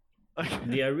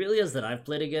 The Irelias that I've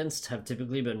played against have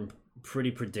typically been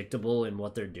pretty predictable in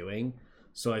what they're doing,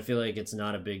 so I feel like it's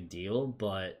not a big deal,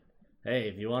 but hey,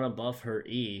 if you want to buff her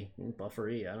E, buff her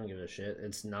E. I don't give a shit.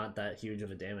 It's not that huge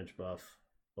of a damage buff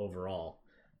overall.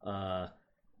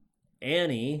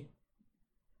 Annie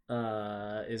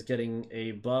is getting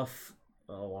a buff,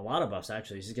 a lot of buffs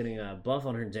actually. She's getting a buff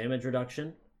on her damage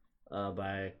reduction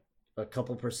by a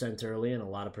couple percent early and a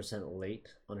lot of percent late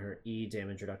on her E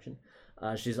damage reduction.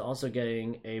 She's also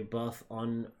getting a buff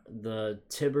on the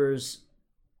Tibbers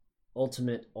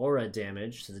ultimate aura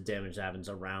damage, so the damage that happens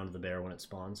around the bear when it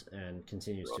spawns and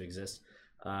continues to exist.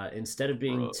 Instead of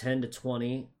being 10 to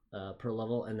 20 per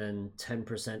level and then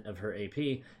 10% of her AP,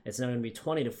 it's now going to be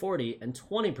 20 to 40 and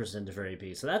 20% of her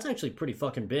AP. So that's actually pretty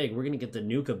fucking big. We're going to get the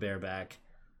Nuka bear back.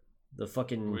 The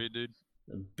fucking the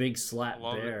big slat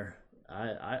bear.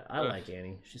 I like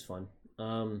Annie. She's fun.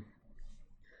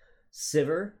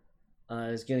 Sivir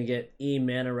is going to get E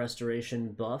mana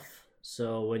restoration buff.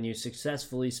 So when you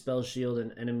successfully spell shield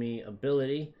an enemy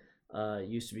ability,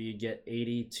 used to be you get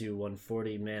 80 to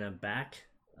 140 mana back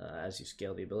as you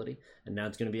scale the ability, and now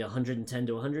it's going to be 110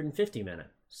 to 150 mana.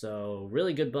 So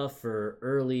really good buff for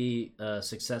early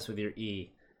success with your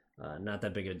E. Not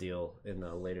that big a deal in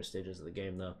the later stages of the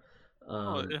game though.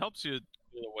 It helps you do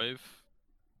the wave.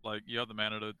 Like you have the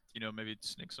mana to, maybe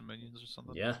sneak some minions or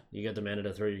something. Yeah, you get the mana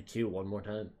to throw your Q one more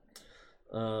time.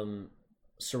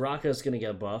 Soraka is going to get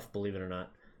a buff, believe it or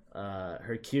not.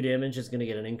 Her Q damage is going to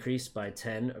get an increase by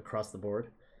 10 across the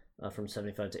board, from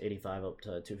 75 to 85 up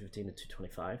to 215 to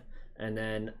 225. And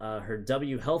then her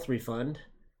W health refund,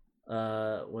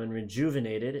 when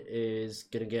rejuvenated, is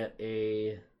going to get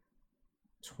a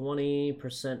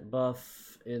 20%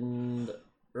 buff in the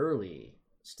early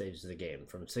stages of the game,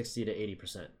 from 60 to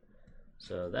 80%.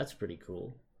 So that's pretty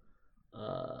cool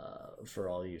for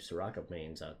all you Soraka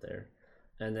mains out there.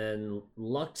 And then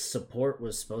Lux support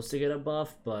was supposed to get a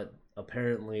buff, but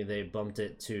apparently they bumped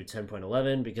it to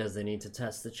 10.11 because they need to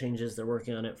test the changes. They're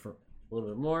working on it for a little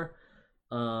bit more.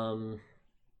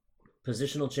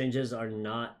 Positional changes are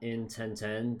not in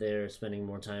 10.10. They're spending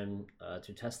more time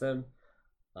to test them.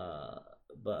 But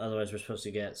otherwise, we're supposed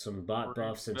to get some bot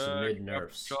buffs and some mid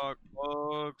nerfs.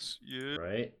 Yeah.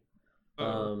 Right?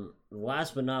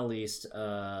 Last but not least,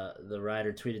 the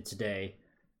writer tweeted today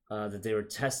that they were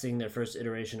testing their first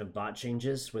iteration of bot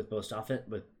changes with both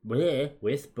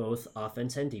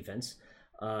offense and defense,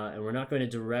 and we're not going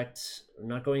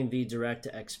the direct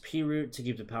XP route to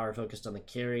keep the power focused on the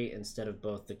carry instead of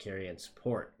both the carry and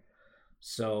support.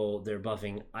 So they're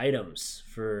buffing items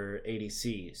for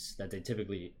ADCs that they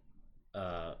typically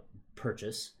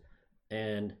purchase,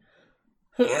 and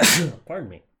pardon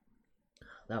me,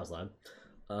 that was loud.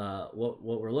 What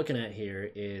we're looking at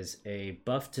here is a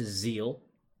buff to Zeal,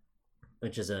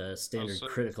 which is a standard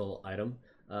critical item.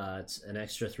 It's an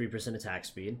extra 3% attack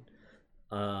speed.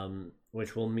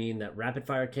 which will mean that Rapid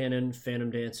Fire Cannon, Phantom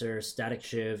Dancer, Static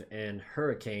Shiv, and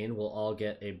Hurricane will all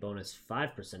get a bonus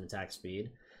 5% attack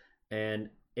speed. And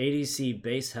ADC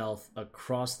base health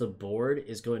across the board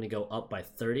is going to go up by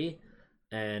 30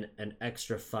 and an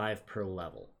extra 5 per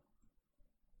level.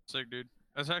 Sick, dude.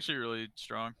 That's actually really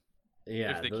strong.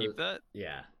 Yeah. If they keep that.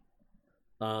 Yeah.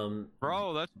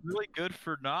 Bro, that's really good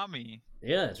for Nami.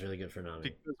 Yeah, it's really good for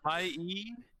Nami. Because my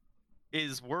E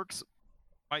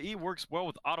works well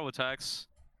with auto attacks,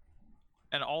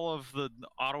 and all of the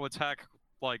auto attack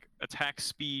attack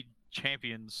speed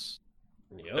champions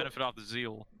benefit off the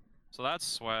Zeal. So that's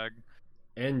swag.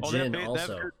 And Jhin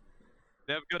also.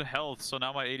 They have good health, so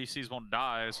now my ADCs won't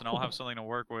die, so now I'll have something to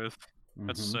work with.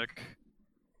 That's sick.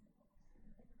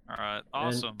 Alright,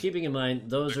 awesome. And keeping in mind,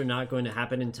 those are not going to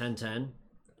happen in 10-10.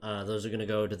 Those are going to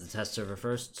go to the test server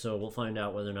first, so we'll find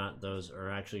out whether or not those are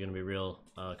actually going to be real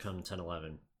come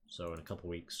 10-11, so in a couple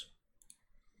weeks.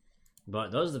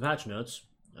 But those are the patch notes.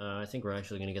 I think we're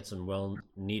actually going to get some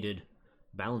well-needed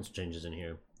balance changes in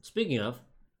here. Speaking of,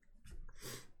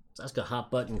 let's ask a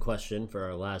hot button question for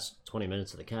our last 20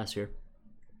 minutes of the cast here.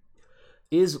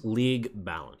 Is League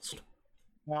balanced?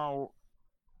 Wow.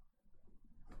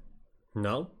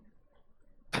 No?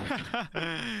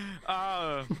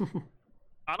 I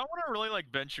don't want to really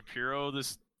Ben Shapiro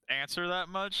this answer that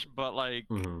much, but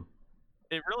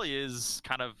it really is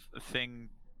kind of a thing.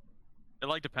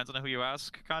 It depends on who you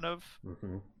ask, kind of.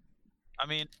 I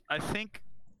mean, I think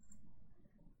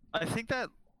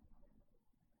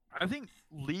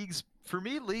League's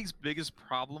biggest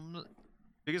problems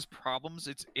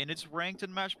it's in its ranked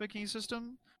and matchmaking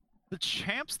system. The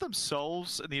champs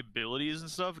themselves and the abilities and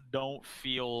stuff don't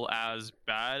feel as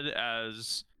bad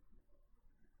as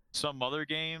some other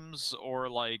games or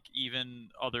even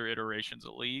other iterations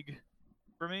of League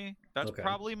for me. That's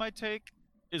probably my take.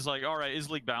 Is all right, is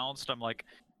League balanced? I'm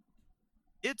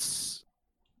it's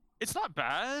not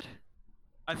bad.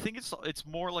 I think it's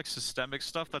more systemic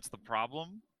stuff that's the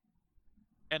problem.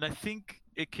 And I think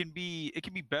it can be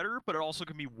better, but it also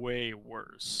can be way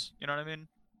worse. You know what I mean?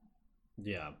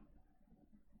 Yeah.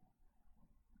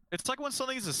 It's when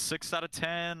something's a 6 out of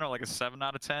 10 or a 7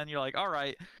 out of 10. You're all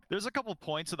right, there's a couple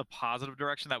points in the positive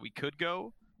direction that we could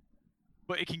go,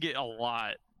 but it can get a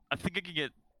lot. I think it can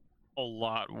get a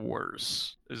lot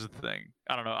worse is the thing.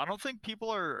 I don't know. I don't think people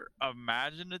are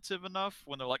imaginative enough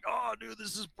when they're oh, dude,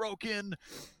 this is broken.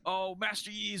 Oh, Master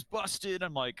Yi's busted.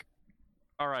 I'm all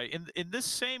right. In this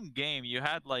same game, you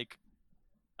had I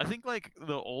think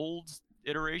the old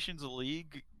iterations of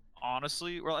League.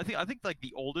 Honestly, well, I think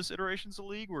the oldest iterations of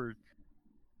League were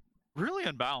really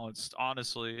unbalanced.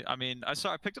 Honestly, I mean, I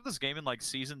picked up this game in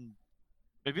season,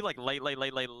 maybe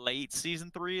late season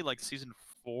 3, season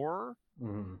 4.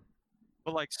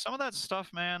 But some of that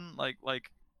stuff, man, like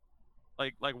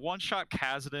one shot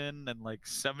Khazadin and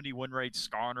 70 win rate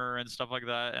Skarner and stuff like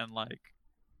that, and like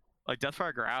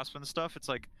Deathfire Grasp and stuff. It's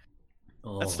that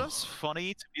stuff's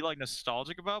funny to be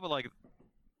nostalgic about, but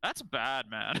that's bad,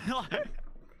 man.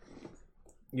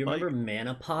 You remember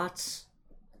mana pots?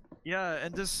 Yeah,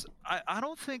 and just I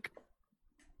don't think.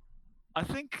 I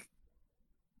think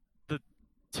the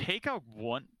take I've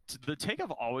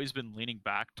always been leaning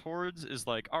back towards is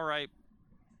all right,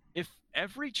 if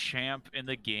every champ in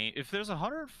the game, if there's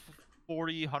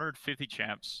 140, 150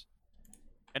 champs,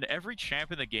 and every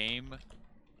champ in the game,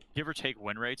 give or take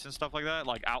win rates and stuff like that,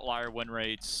 outlier win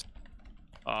rates,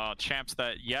 champs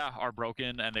that are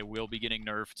broken and they will be getting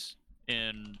nerfed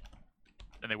soon.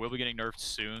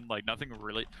 Nothing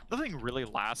really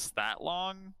lasts that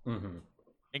long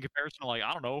in comparison to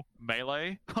I don't know,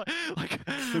 Melee,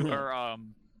 or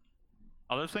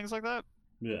other things like that.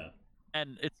 Yeah.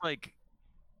 And it's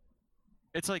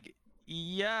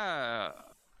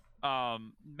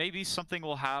maybe something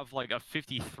will have a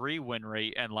 53 win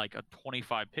rate and a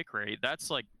 25 pick rate.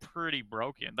 That's pretty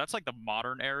broken. That's the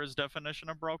modern era's definition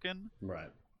of broken.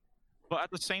 Right. But at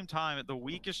the same time, the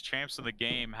weakest champs in the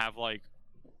game have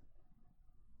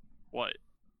what,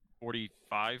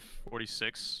 45,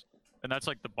 46, and that's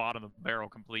the bottom of the barrel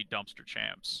complete dumpster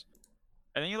champs.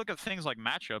 And then you look at things like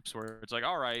matchups where it's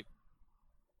all right,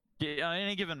 on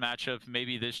any given matchup,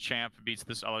 maybe this champ beats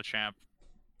this other champ,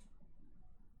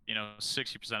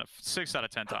 60% 6 out of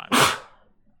 10 times.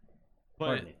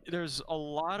 But there's a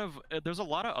lot of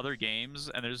other games,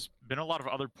 and there's been a lot of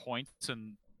other points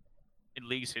in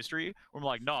League's history where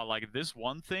I'm no, this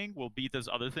one thing will beat this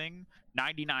other thing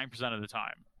 99% of the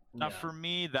time. Now, for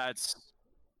me, that's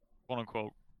quote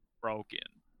unquote broken.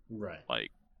 Right.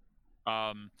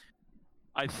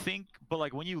 I think,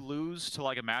 but when you lose to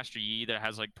a Master Yi that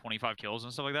has 25 kills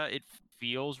and stuff like that, it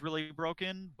feels really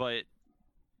broken. But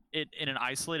in an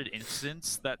isolated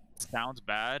instance that sounds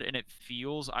bad and it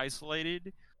feels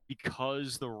isolated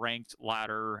because the ranked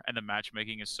ladder and the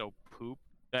matchmaking is so poop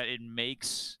that it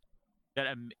makes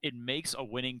a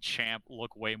winning champ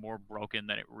look way more broken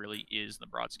than it really is in the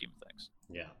broad scheme of things.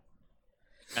 Yeah.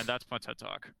 And that's my TED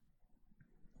talk.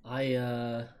 I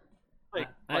agree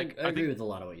think with a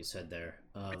lot of what you said there.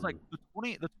 it's like the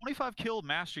 25 kill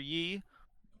Master Yi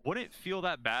wouldn't feel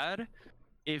that bad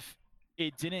if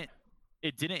it didn't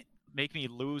make me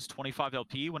lose 25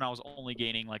 LP when I was only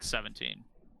gaining like 17.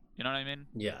 You know what I mean?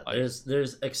 Yeah, Like,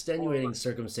 there's extenuating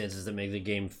circumstances that make the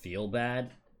game feel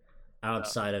bad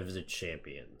outside of the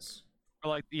champions. or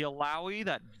like the Alawi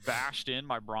that bashed in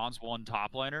my bronze 1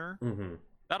 top laner. Mm-hmm.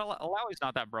 That Alawi's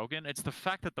not that broken. It's the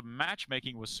fact that the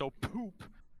matchmaking was so poop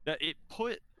that it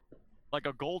put like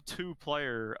a gold 2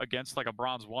 player against like a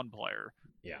bronze 1 player.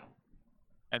 Yeah.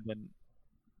 And then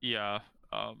yeah,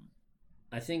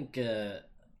 I think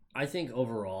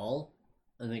overall,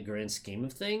 in the grand scheme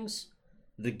of things,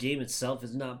 the game itself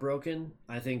is not broken.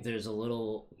 I think there's a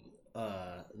little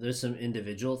there's some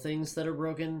individual things that are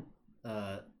broken,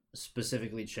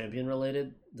 specifically champion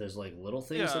related. There's like little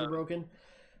things that are broken.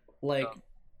 Like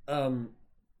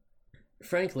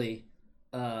frankly,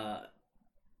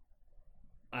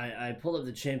 I pulled up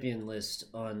the champion list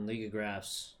on League of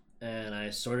Graphs and I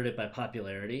sorted it by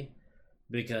popularity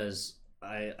because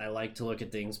I like to look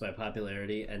at things by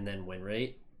popularity and then win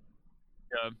rate.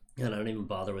 yeah, And I don't even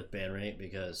bother with ban rate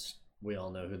because we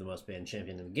all know who the most banned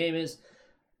champion in the game is.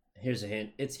 Here's a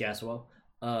hint, it's Yasuo.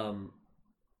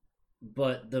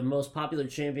 But the most popular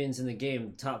champions in the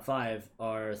game, top 5,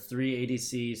 are 3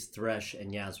 ADCs, Thresh,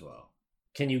 and Yasuo.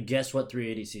 Can you guess what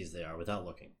 3 ADCs they are without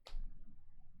looking?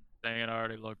 dang it, I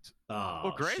already looked. Oh,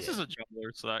 Well, Graves shit. is a jungler,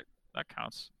 so that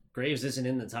counts. Graves isn't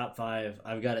in the top 5.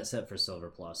 I've got it set for Silver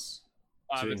Plus.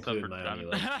 I To have it set include for my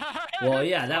diamond. only Well,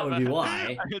 yeah, that would be why.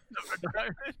 I have it set for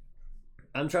diamond.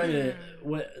 I'm trying to.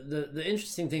 The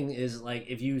interesting thing is like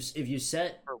if you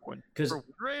set For win because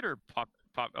rate or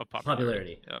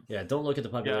popularity. Yeah, Yeah, don't look at the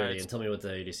popularity it's- and tell me what the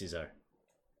ADCs are.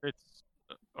 it's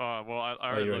well, I you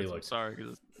already already looked. looked. Sorry,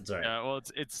 'cause It's alright. yeah, well,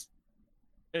 it's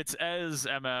Ez,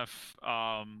 MF,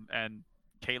 and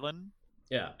Caitlyn,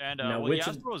 Yeah. and Now, well, which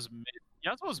of- Yasuo's mid.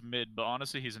 Yasuo's mid, but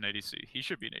honestly, he's an ADC. He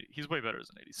should be an ADC. He's way better as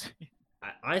an ADC.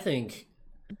 I think.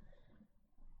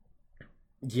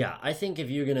 Yeah, I think if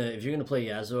you're gonna play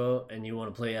Yasuo and you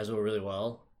want to play Yasuo really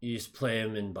well, you just play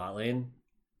him in bot lane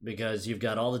because you've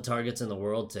got all the targets in the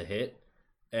world to hit,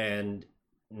 and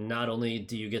not only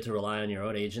do you get to rely on your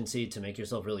own agency to make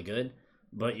yourself really good,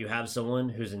 but you have someone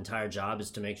whose entire job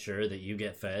is to make sure that you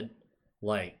get fed.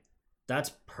 Like,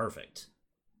 that's perfect.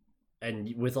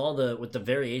 And with the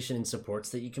variation in supports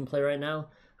that you can play right now,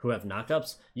 who have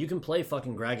knockups, you can play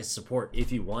fucking Gragas support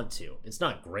if you want to. It's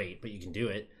not great, but you can do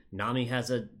it. Nami has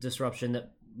a disruption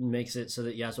that makes it so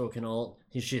that Yasuo can ult.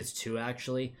 She has 2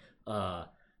 actually.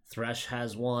 Thresh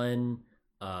has 1.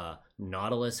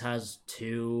 Nautilus has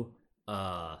 2.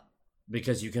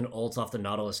 Because you can ult off the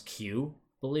Nautilus Q,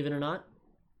 believe it or not.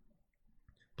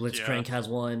 Blitzcrank has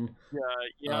 1.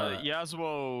 Yeah,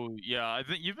 Yasuo. Yeah, I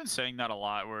think you've been saying that a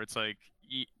lot. Where it's like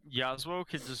Yasuo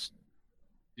can just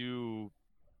do.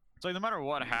 It's like no matter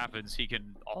what happens, he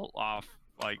can ult off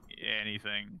like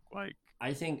anything. Like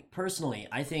I think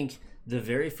the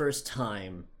very first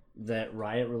time that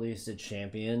Riot released a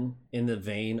champion in the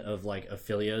vein of like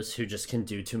Aphelios who just can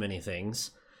do too many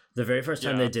things, the very first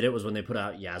time they did it was when they put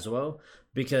out Yasuo,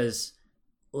 because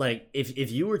like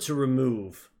if you were to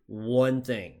remove one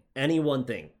thing, any one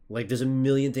thing, like there's a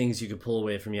million things you could pull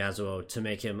away from Yasuo to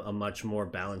make him a much more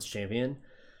balanced champion,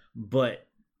 but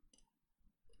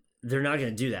they're not going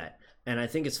to do that. And I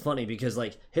think it's funny because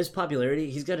like his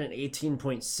popularity, he's got an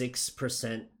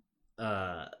 18.6%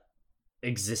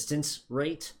 existence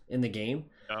rate in the game.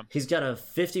 Yeah. He's got a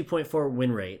 50.4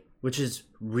 win rate, which is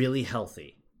really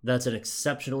healthy. That's an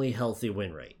exceptionally healthy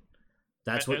win rate.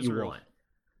 That's what you want.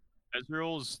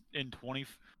 Ezreal's in 20.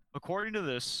 According to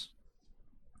this,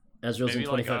 Ezreal's in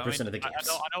maybe 25% of the games.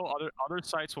 I know other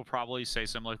sites will probably say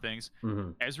similar things.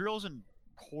 Mhm. Ezreal's in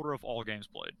quarter of all games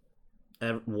played.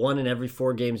 1 in every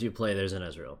 4 games you play, there's an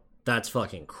Ezreal. That's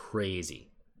fucking crazy.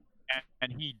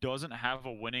 And he doesn't have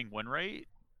a winning win rate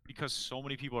because so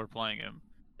many people are playing him.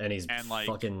 And he's like,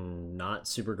 fucking not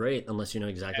super great unless you know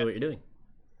exactly what you're doing.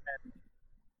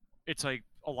 It's like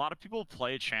a lot of people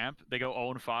play a champ, they go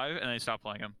 0-5, and they stop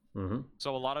playing him. Mm-hmm.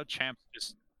 So a lot of champs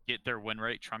just get their win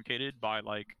rate truncated by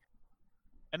like.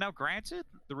 And now, granted,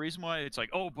 the reason why it's like,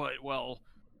 oh, but well,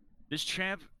 this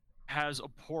champ has a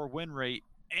poor win rate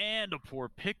and a poor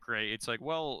pick rate. It's like,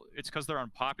 well, it's because they're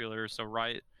unpopular. So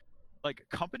right, like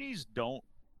companies don't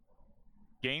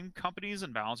game companies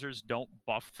and balancers don't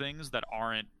buff things that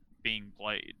aren't being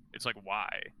played. It's like,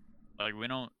 why? Like, we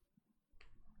don't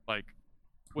like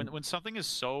when something is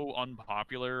so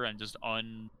unpopular and just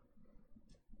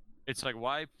it's like,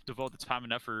 why devote the time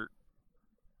and effort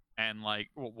and like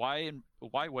why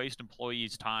waste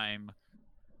employees' time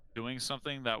doing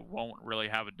something that won't really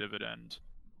have a dividend?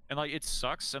 And like, it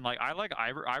sucks. And like, I like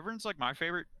Ivern's like my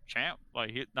favorite champ.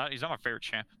 Like, he's not my favorite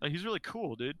champ. Like, he's really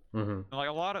cool, dude. Mm-hmm. And like,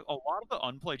 a lot of the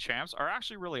unplayed champs are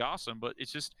actually really awesome, but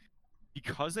it's just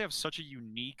because they have such a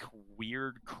unique,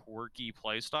 weird, quirky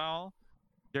playstyle,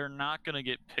 they're not gonna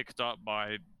get picked up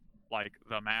by like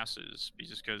the masses,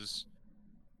 just because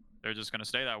they're just gonna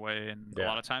stay that way. And a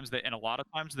lot of times they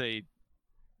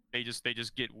just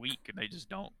get weak and they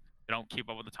don't keep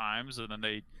up with the times, and then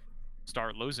they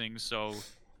start losing. So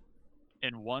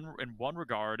in one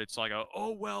regard, it's like,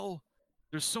 oh well,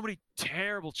 there's so many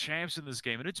terrible champs in this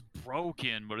game and it's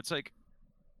broken, but it's like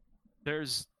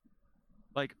there's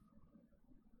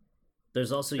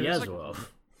also Yasuo.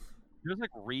 There's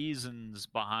like reasons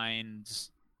behind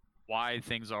why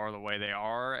things are the way they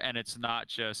are, and it's not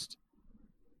just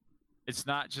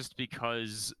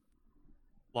because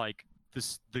like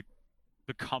the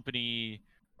company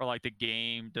or like the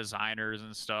game designers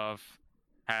and stuff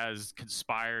has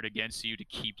conspired against you to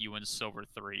keep you in Silver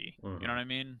 3. Mm-hmm. You know what I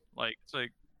mean? Like, it's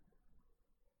like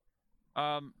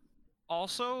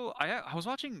also I was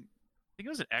watching, I think it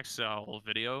was an Excel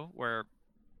video where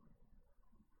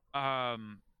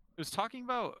it was talking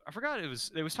about, I forgot, it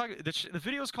was talking, the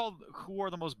video is called "Who Are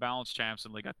the Most Balanced Champs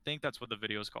in League?" I think that's what the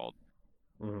video is called.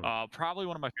 Mm-hmm. Probably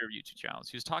one of my favorite YouTube channels.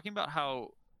 He was talking about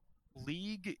how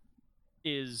League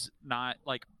is not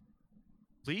like,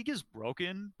 League is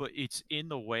broken, but it's in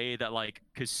the way that like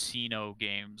casino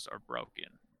games are broken,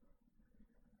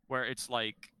 where it's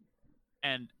like,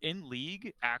 and in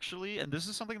League actually, and this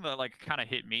is something that like kind of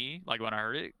hit me like when I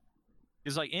heard it,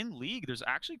 is like in League there's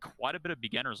actually quite a bit of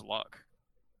beginner's luck.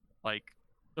 Like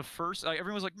the first, like,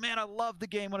 everyone was like, man, I loved the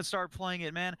game when I started playing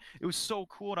it, man. It was so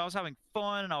cool and I was having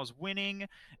fun and I was winning,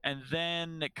 and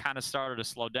then it kind of started to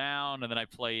slow down, and then I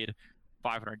played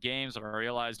 500 games and I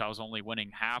realized I was only winning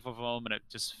half of them, and it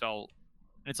just felt,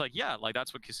 and it's like, yeah, like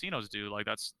that's what casinos do. Like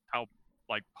that's how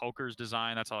like poker's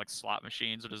designed, that's how like slot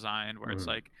machines are designed, where it's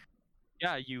like,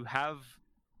 yeah, you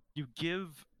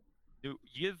give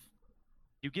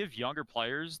younger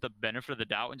players the benefit of the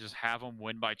doubt and just have them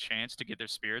win by chance to get their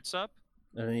spirits up,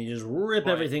 and then you just rip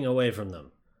everything away from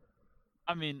them.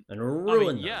 I mean,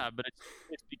 ruin them. Yeah, but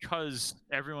it's because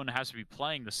everyone has to be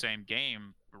playing the same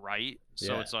game, right?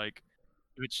 So it's like,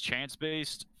 if it's chance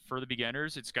based for the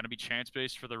beginners, it's going to be chance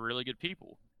based for the really good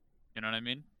people. You know what I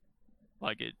mean?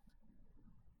 Like it.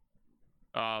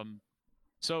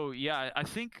 So yeah, I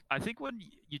think when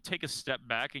you take a step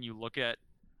back and you look at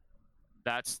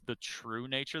that's the true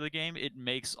nature of the game, it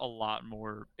makes a lot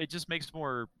more. It just makes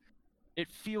more. It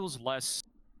feels less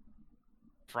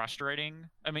frustrating.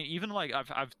 I mean, even like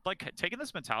I've like taken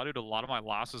this mentality to a lot of my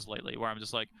losses lately, where I'm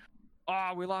just like,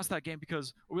 oh, we lost that game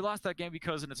because,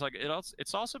 and it's like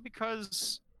it's also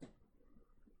because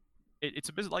it's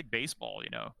a bit like baseball, you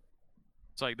know.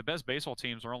 It's like the best baseball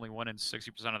teams are only winning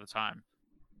 60% of the time.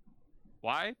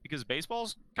 Why? Because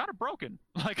baseball's kind of broken.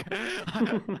 Like,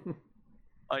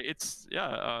 like it's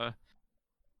yeah.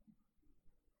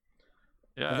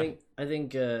 I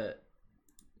think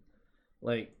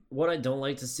like what I don't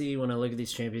like to see when I look at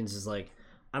these champions is like,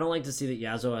 I don't like to see that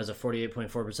Yasuo has a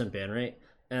 48.4% ban rate,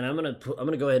 and I'm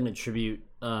gonna go ahead and attribute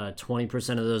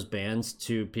 20% of those bans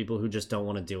to people who just don't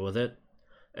want to deal with it.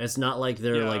 It's not like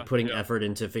they're like putting effort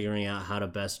into figuring out how to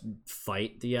best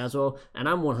fight the Yasuo, and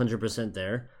I'm 100%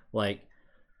 there. Like,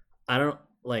 I don't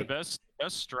like the best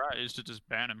strat is to just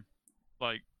ban him.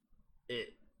 Like,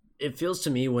 it feels to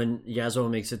me when Yasuo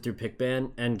makes it through pick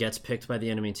ban and gets picked by the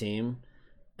enemy team,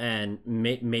 and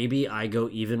maybe I go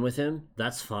even with him,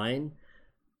 that's fine,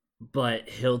 but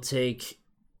he'll take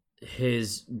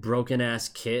his broken ass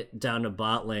kit down to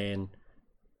bot lane,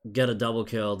 get a double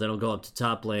kill, then he'll go up to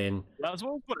top lane. That's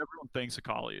what everyone thinks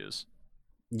Akali is.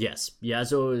 Yes,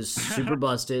 Yasuo is super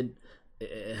busted.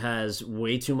 It has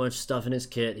way too much stuff in his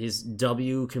kit. His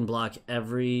W can block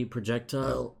every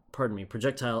projectile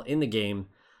in the game.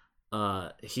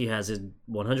 He has his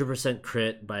 100%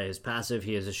 crit by his passive.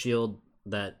 He has a shield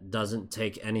that doesn't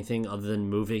take anything other than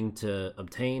moving to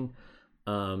obtain.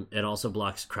 It also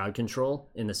blocks crowd control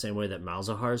in the same way that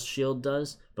Malzahar's shield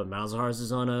does, but Malzahar's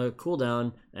is on a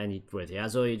cooldown, and with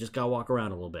Yasuo, you just gotta walk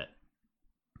around a little bit.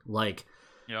 Like,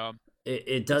 yeah,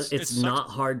 it does. It's not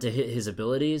hard to hit his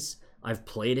abilities, I've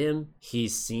played him. He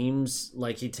seems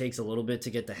like he takes a little bit to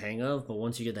get the hang of, but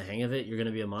once you get the hang of it, you're going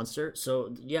to be a monster.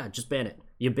 So, yeah, just ban it.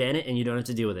 You ban it and you don't have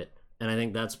to deal with it. And I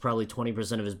think that's probably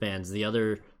 20% of his bans. The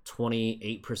other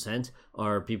 28%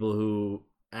 are people who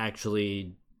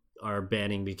actually are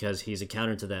banning because he's a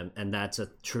counter to them, and that's a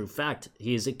true fact.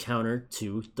 He is a counter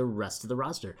to the rest of the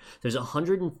roster. There's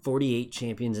 148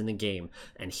 champions in the game,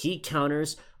 and he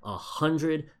counters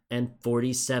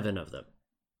 147 of them.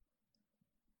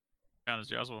 Counters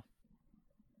Yasuo.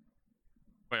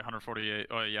 Wait, 148.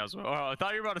 Oh, Yasuo. Oh, I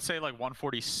thought you were about to say like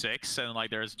 146, and like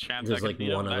there's a champ There's that like can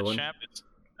beat one him. other one.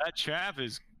 That champ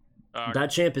is. That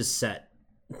champ is set.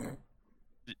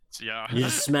 Yeah. You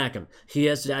just smack him. He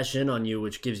has to dash in on you,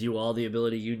 which gives you all the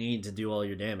ability you need to do all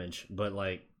your damage. But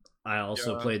like, I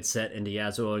also played set into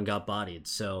Yasuo and got bodied,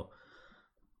 so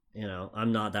you know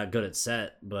I'm not that good at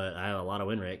set, but I have a lot of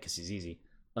win rate because he's easy.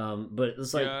 But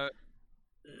it's like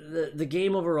the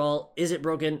game overall, is it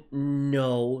broken?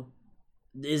 No.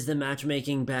 Is the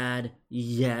matchmaking bad?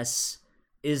 Yes.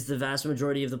 Is the vast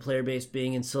majority of the player base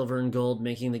being in silver and gold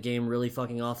making the game really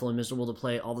fucking awful and miserable to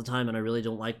play all the time, and I really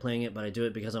don't like playing it, but I do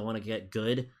it because I want to get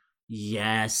good?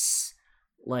 Yes.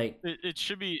 Like it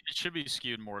should be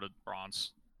skewed more to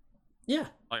bronze. Yeah.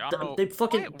 Like I don't know. They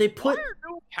put why are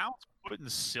no accounts put in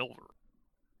silver?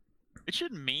 It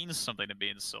should mean something to be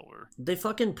in silver. They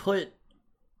fucking put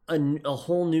a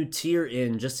whole new tier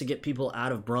in just to get people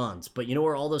out of bronze. But you know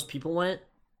where all those people went?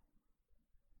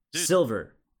 Dude,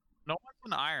 silver. No one's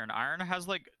in iron. Iron has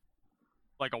like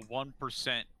a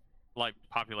 1% like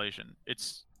population.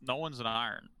 It's no one's in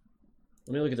iron.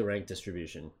 Let me look at the rank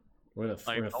distribution. We're gonna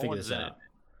figure this out.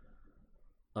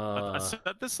 I said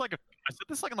this like in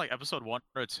like episode 1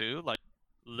 or 2. Like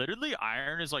literally,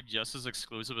 iron is like just as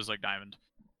exclusive as like diamond.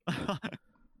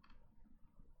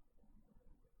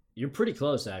 You're pretty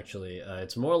close, actually.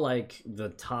 It's more like the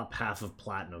top half of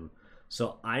platinum.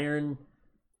 So iron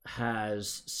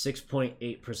has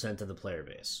 6.8% of the player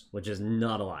base, which is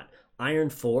not a lot. Iron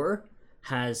 4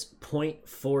 has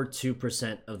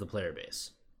 0.42% of the player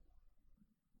base.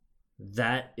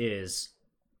 That is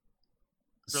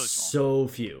really so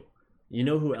few. You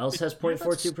know who else has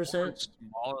 0.42%?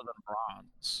 Smaller than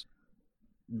bronze.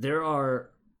 There are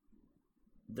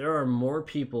more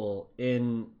people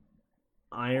in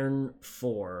Iron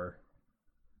 4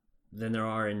 than there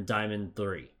are in Diamond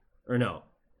 3. Or no.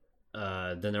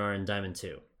 Than there are in Diamond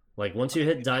 2. Like, once you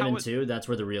hit Diamond 2, that's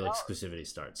where the real exclusivity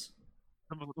starts.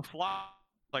 The fly,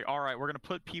 like, alright, we're going to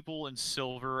put people in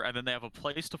silver, and then they have a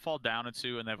place to fall down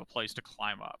into, and they have a place to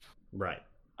climb up. Right.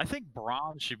 I think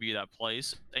bronze should be that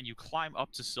place, and you climb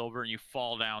up to silver, and you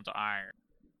fall down to iron.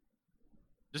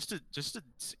 Just to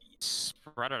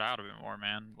spread it out a bit more,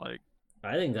 man. Like,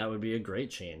 I think that would be a great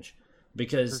change.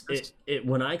 Because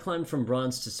when I climbed from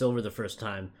bronze to silver the first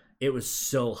time, it was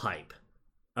so hype.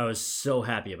 I was so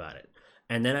happy about it.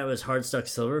 And then I was hard stuck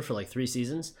silver for like 3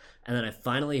 seasons, and then I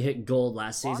finally hit gold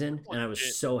last season, and I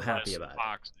was so happy about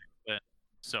it.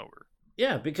 Silver.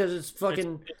 Yeah, because it's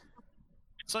fucking.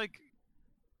 It's like,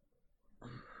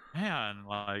 man,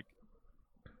 like.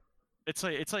 It's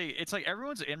like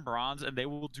everyone's in bronze, and they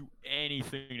will do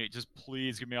anything to just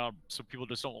please get me out, so people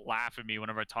just don't laugh at me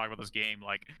whenever I talk about this game.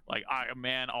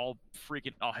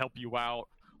 I'll help you out.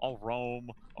 I'll roam.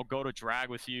 I'll go to drag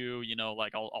with you. You know,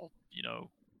 like I'll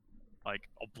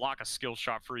block a skill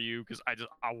shot for you because I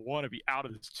want to be out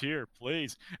of this tier,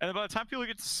 please. And then by the time people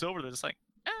get to silver, they're just like,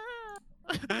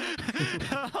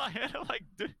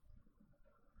 dude.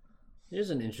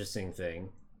 Here's an interesting thing.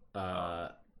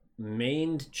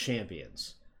 Mained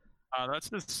champions. That's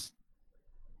just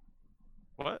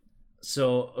what?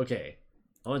 So okay,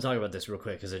 I want to talk about this real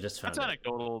quick because I just found that's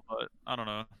anecdotal, but I don't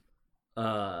know.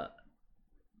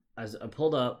 As I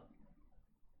pulled up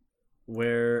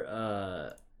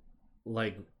where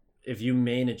like if you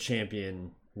main a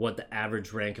champion, what the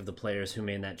average rank of the players who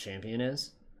main that champion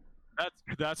is.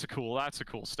 That's a cool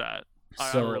stat.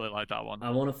 I really like that one.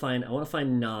 I want to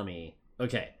find Nami.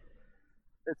 Okay.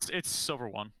 It's silver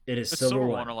 1. It's silver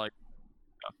 1. Or like,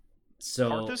 yeah. So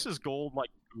Karthus is gold, like,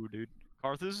 ooh, dude.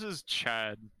 Karthus is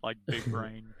Chad, like, big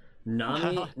brain.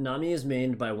 Nami is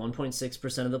mained by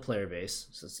 1.6% of the player base,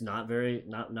 so it's not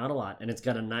a lot, and it's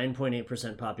got a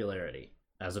 9.8% popularity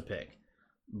as a pick.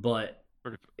 But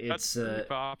that's pretty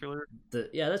popular.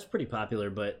 That's pretty popular,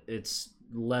 but it's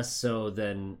less so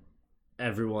than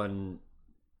everyone.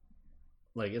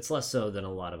 Like, it's less so than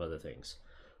a lot of other things.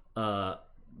 But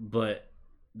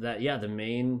the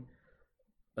main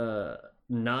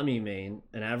Nami main,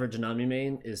 an average Nami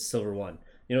main is silver 1.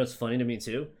 You know what's funny to me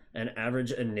too? An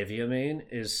average Anivia main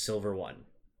is silver 1.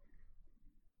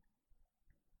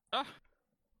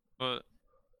 But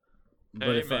But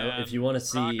Hey, if man, you want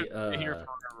to we're not see, gonna be here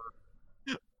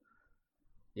forever.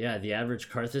 yeah, the average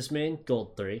Karthus main,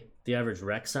 gold 3. The average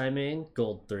Rek'Sai main,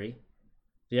 gold 3.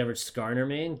 The average Skarner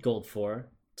main, gold 4.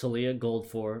 Talia, gold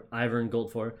 4. Ivern,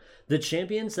 gold 4. The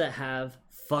champions that have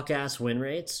fuck ass win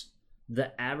rates,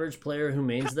 the average player who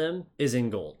mains them is in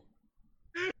gold.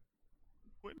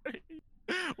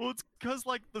 Well, it's because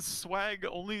like the swag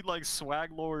only like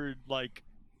swag lord like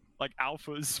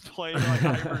alphas play like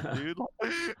Ivern, dude.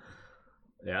 Like,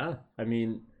 Yeah, I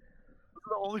mean,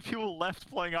 the only people left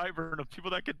playing Ivern of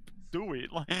people that could do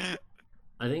it. Like,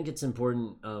 I think it's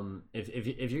important.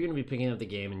 If you're gonna be picking up the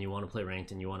game and you want to play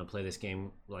ranked and you want to play this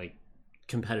game like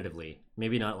competitively,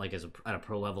 maybe not like at a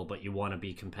pro level, but you want to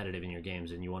be competitive in your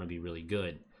games and you want to be really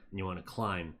good and you want to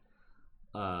climb.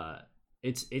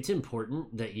 It's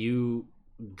important that you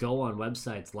go on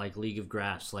websites like League of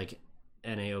Graphs, like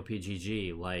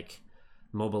NAOPGG, like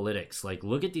Mobalytics. Like,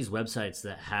 look at these websites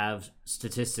that have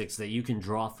statistics that you can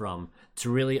draw from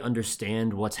to really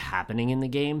understand what's happening in the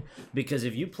game. Because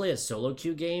if you play a solo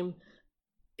queue game,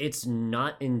 it's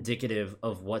not indicative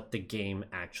of what the game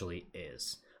actually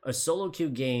is. A solo queue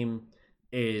game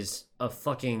is a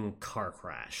fucking car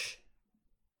crash.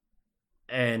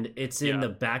 And it's in the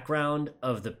background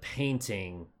of the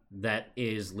painting that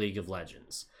is League of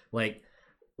Legends. Like,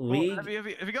 League. Have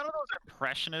you got all those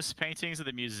impressionist paintings at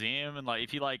the museum? And like,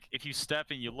 if you step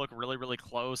and you look really really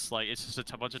close, like it's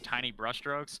just a bunch of tiny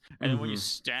brushstrokes, and then when you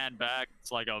stand back,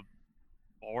 it's like a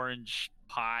orange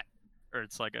pot, or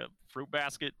it's like a fruit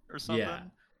basket or something.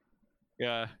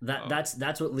 Yeah.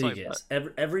 That's what League is.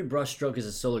 Every brushstroke is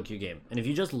a solo queue game, and if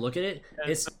you just look at it,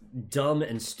 it's dumb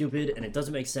and stupid, and it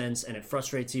doesn't make sense, and it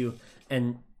frustrates you.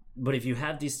 But if you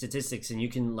have these statistics and you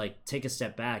can like take a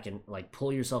step back and like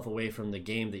pull yourself away from the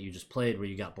game that you just played where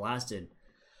you got blasted,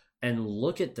 and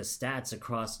look at the stats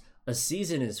across a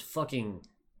season is fucking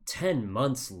 10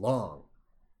 months long.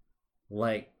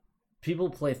 Like, people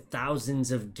play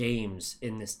thousands of games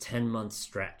in this 10-month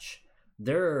stretch.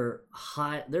 There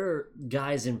are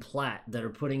guys in plat that are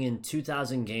putting in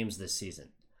 2,000 games this season.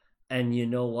 And you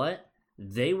know what?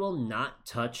 They will not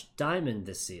touch diamond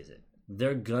this season.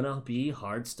 They're gonna be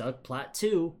hard stuck plat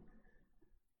 2.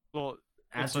 Well,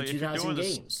 after 2,000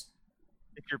 games.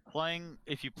 If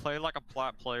you play like a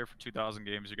plat player for 2,000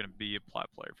 games, you're gonna be a plat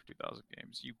player for 2,000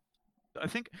 games. I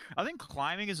think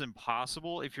climbing is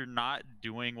impossible if you're not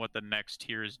doing what the next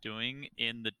tier is doing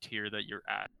in the tier that you're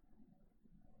at.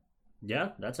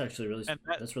 Yeah, that's actually really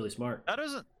that's really smart. That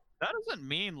doesn't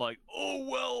mean like, oh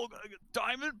well,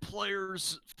 diamond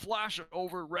players flash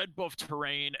over red buff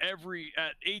terrain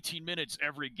at 18 minutes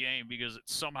every game because it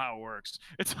somehow works.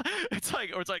 It's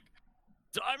like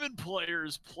diamond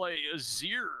players play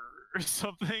Azir or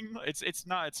something. It's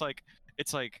not. It's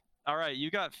like all right,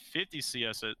 you got 50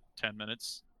 CS at 10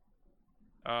 minutes.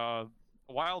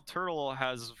 Wild Turtle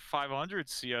has 500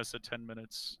 CS at 10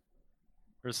 minutes.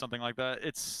 Or something like that.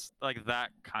 It's like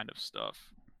that kind of stuff.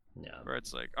 Yeah. Where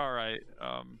it's like, all right,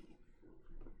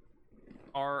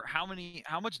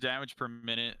 how much damage per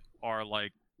minute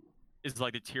is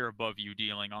like the tier above you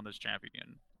dealing on this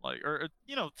champion? Like, or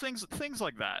things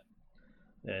like that.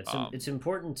 Yeah, it's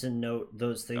important to note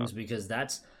those things because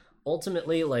that's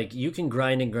ultimately like you can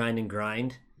grind and grind and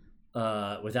grind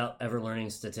without ever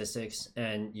learning statistics,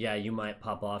 and yeah, you might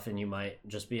pop off and you might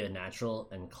just be a natural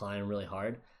and climb really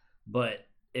hard, but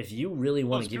if you really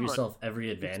want to give yourself every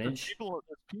advantage, there's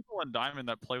people in Diamond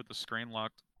that play with the screen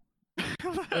locked.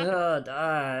 Don't.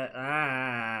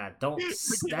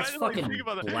 That's fucking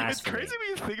blasphemy. It's crazy when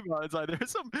you think about it.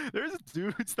 It's like there's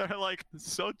dudes that are like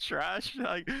so trash,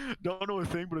 like don't know a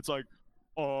thing, but it's like,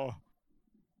 oh,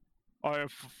 I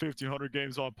have 1,500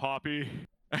 games on Poppy,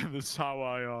 and this is how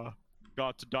I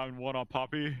got to Diamond 1 on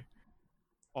Poppy.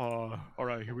 All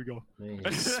right, here we go. Man,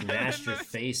 you smashed your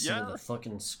face into the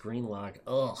fucking screen lock.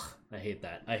 Ugh, I hate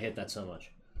that. I hate that so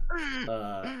much.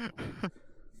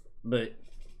 But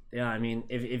yeah, I mean,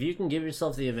 if you can give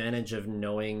yourself the advantage of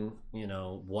knowing,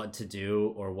 what to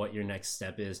do or what your next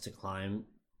step is to climb,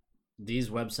 these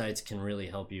websites can really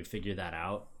help you figure that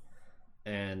out.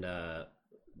 And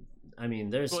I mean,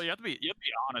 there's. Well, you have to be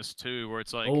honest too, where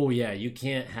it's like. Oh yeah, you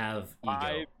can't have ego.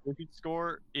 My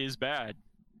score is bad.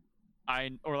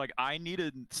 I need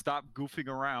to stop goofing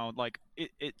around. Like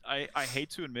I hate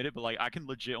to admit it, but like I can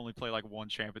legit only play like one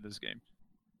champ in this game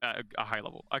at a high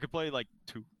level. I could play like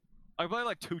two. I play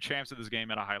like 2 champs in this game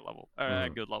at a high level, at a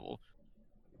good level.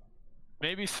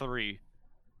 Maybe 3.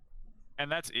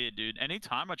 And that's it, dude.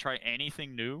 Anytime I try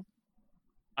anything new,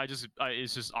 it's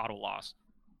just auto loss.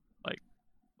 Like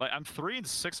I'm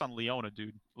 3-6 on Leona,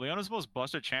 dude. Leona's the most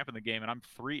busted champ in the game, and I'm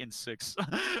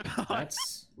 3-6.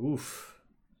 That's oof.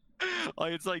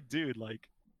 Like it's like, dude, like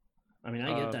I mean,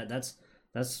 I get that.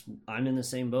 That's I'm in the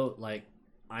same boat. Like,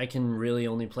 I can really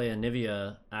only play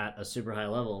Anivia at a super high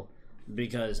level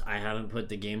because I haven't put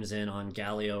the games in on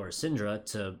Galio or Syndra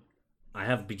to. I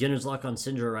have beginner's luck on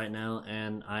Syndra right now,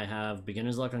 and I have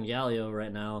beginner's luck on Galio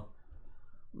right now.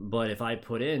 But if I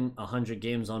put in 100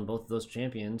 games on both of those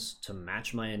champions to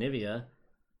match my Anivia,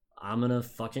 I'm gonna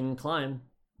fucking climb.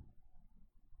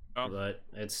 Oh. But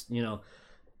it's, you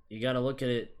gotta look at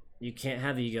it. You can't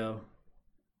have ego.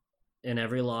 In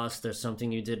every loss, there's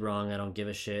something you did wrong. I don't give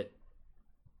a shit.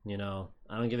 I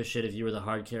don't give a shit if you were the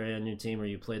hard carry on your team or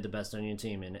you played the best on your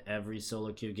team. In every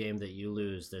solo queue game that you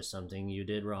lose, there's something you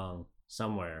did wrong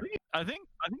somewhere. I think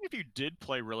if you did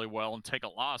play really well and take a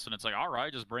loss, and it's like, all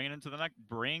right, just bring it into the next,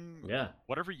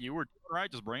 whatever you were doing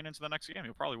right, just bring it into the next game.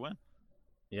 You'll probably win.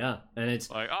 Yeah, and it's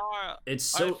like,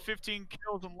 it's I had 15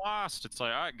 kills and lost. It's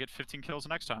like, all right, get 15 kills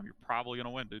next time. You're probably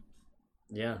gonna win, dude.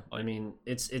 Yeah, I mean,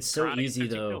 it's so easy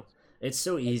though. Kills. It's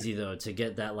so easy though to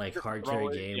get that like hard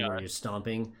carry game where you're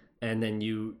stomping, and then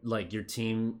you like your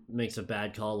team makes a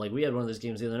bad call. Like we had one of those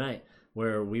games the other night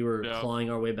where we were clawing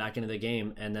our way back into the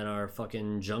game, and then our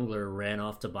fucking jungler ran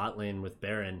off to bot lane with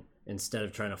Baron instead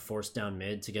of trying to force down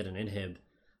mid to get an inhib,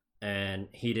 and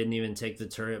he didn't even take the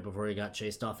turret before he got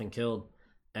chased off and killed,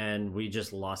 and we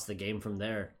just lost the game from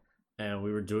there, and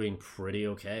we were doing pretty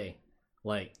okay.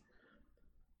 Like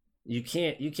you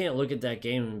can't look at that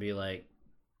game and be like,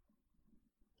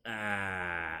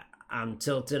 I'm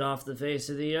tilted off the face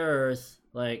of the earth.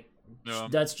 Like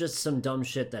that's just some dumb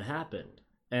shit that happened.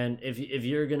 And if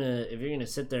you're gonna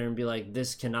sit there and be like,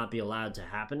 this cannot be allowed to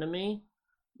happen to me,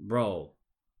 bro,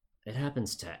 it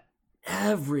happens to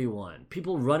everyone.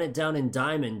 People run it down in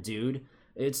diamond, dude.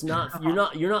 It's not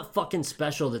you're not fucking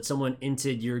special that someone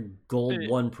inted your gold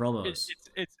 1 promos.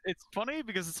 It's funny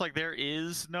because it's like there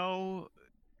is no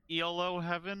ELO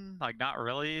heaven, like not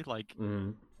really. Like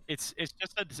it's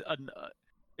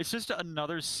just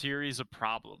another series of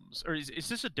problems, or it's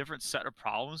just a different set of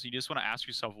problems. You just want to ask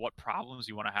yourself what problems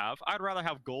you want to have. I'd rather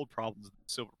have gold problems than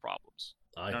silver problems.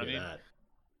 I hear that.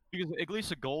 Because at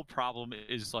least a gold problem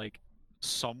is like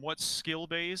somewhat skill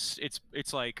based.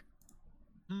 It's like,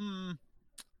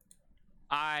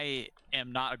 I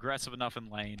am not aggressive enough in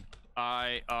lane.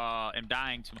 I am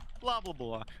dying to blah blah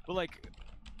blah. But like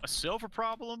a silver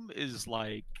problem is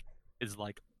like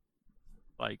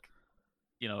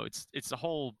it's a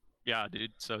whole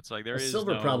dude. So it's like there is a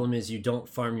silver problem is you don't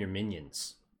farm your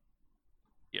minions.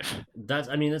 Yeah,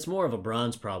 that's more of a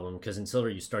bronze problem because in silver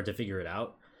you start to figure it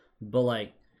out. But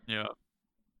like,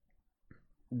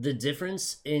 the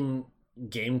difference in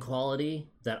game quality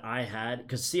that I had,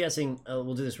 because CSing,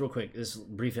 we'll do this real quick. This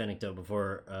brief anecdote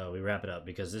before we wrap it up,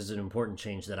 because this is an important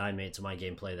change that I made to my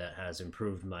gameplay that has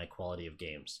improved my quality of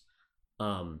games.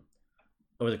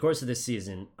 Over the course of this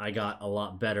season, I got a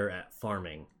lot better at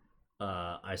farming.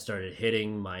 I started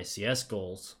hitting my CS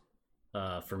goals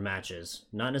for matches,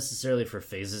 not necessarily for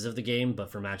phases of the game,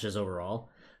 but for matches overall.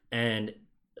 And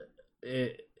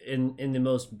in the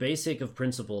most basic of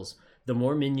principles, the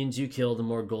more minions you kill, the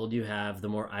more gold you have, the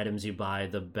more items you buy,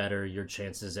 the better your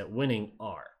chances at winning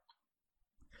are.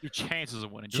 Your chances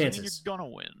of winning. Doesn't mean you're gonna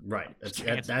win. Right.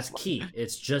 That's key.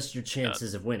 It's just your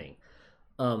chances of winning.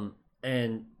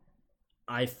 And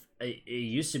it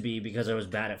used to be, because I was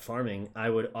bad at farming, I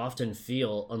would often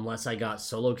feel, unless I got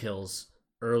solo kills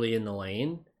early in the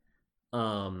lane,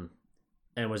 and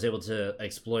was able to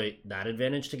exploit that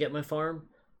advantage to get my farm,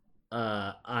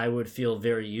 I would feel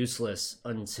very useless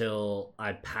until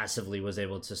I passively was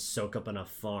able to soak up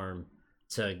enough farm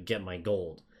to get my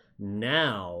gold.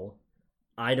 Now,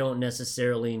 I don't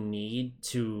necessarily need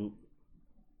to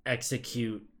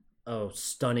execute a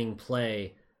stunning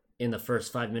play in the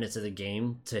first 5 minutes of the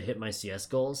game to hit my CS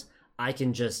goals. I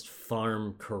can just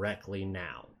farm correctly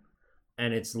now.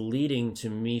 And it's leading to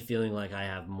me feeling like I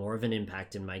have more of an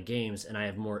impact in my games and I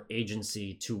have more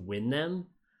agency to win them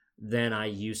than I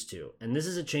used to. And this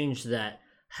is a change that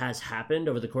has happened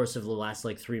over the course of the last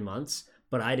 3 months,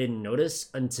 but I didn't notice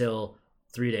until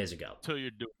 3 days ago. Until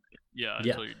you're doing it. Yeah,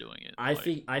 until you're doing it.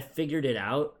 I figured it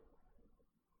out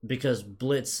because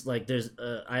Blitz, there's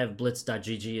I have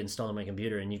blitz.gg installed on my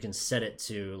computer, and you can set it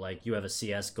to you have a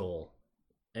CS goal,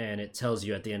 and it tells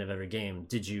you at the end of every game,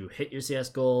 did you hit your CS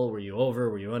goal? Were you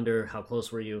over? Were you under? How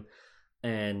close were you?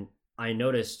 And I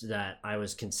noticed that I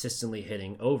was consistently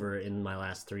hitting over in my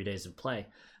last 3 days of play,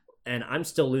 and I'm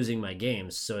still losing my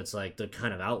games, so it's the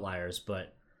kind of outliers,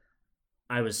 but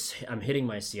I'm hitting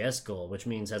my CS goal, which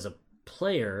means as a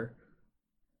player,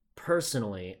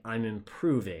 personally, I'm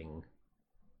improving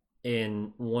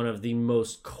in one of the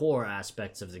most core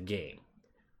aspects of the game.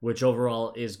 which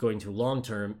overall is going to long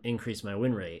term increase my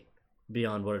win rate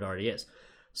beyond what it already is.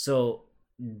 So,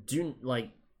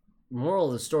 moral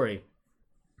of the story,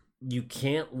 you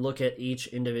can't look at each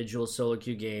individual solo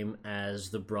queue game as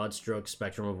the broad stroke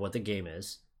spectrum of what the game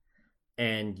is.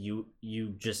 And you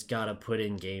just gotta put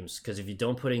in games, because if you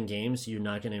don't put in games, you're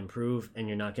not gonna improve, and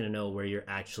you're not gonna know where you're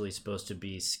actually supposed to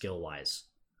be skill wise.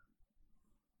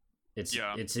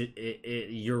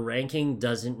 Your ranking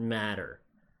doesn't matter.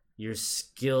 Your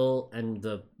skill and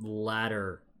the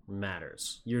ladder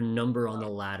matters. Your number on the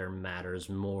ladder matters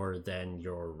more than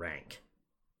your rank.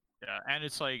 Yeah, and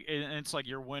it's like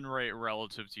your win rate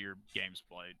relative to your games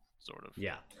played, sort of.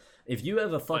 Yeah. If you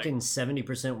have a fucking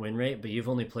 70% win rate, but you've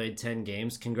only played 10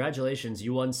 games, congratulations,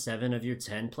 you won 7 of your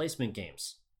 10 placement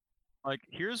games. Like,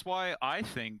 here's why I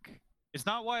think... It's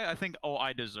not why I think, oh,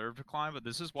 I deserve to climb, but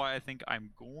this is why I think I'm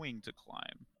going to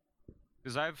climb.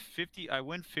 Because I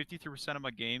win 53% of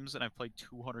my games, and I've played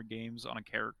 200 games on a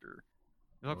character.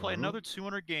 If I play another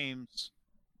 200 games,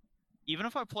 even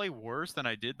if I play worse than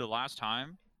I did the last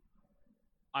time,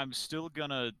 I'm still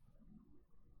gonna...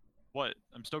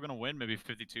 I'm still gonna win maybe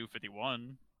 52,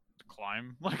 51 to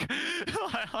climb. Like,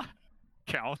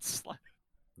 counts.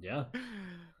 Yeah.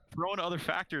 Throw in other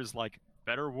factors like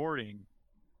better warding,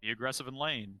 be aggressive in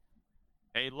lane.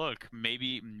 Hey, look,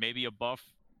 maybe a buff,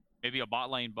 maybe a bot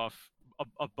lane buff,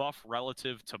 a buff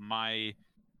relative to my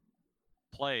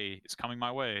play is coming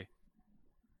my way.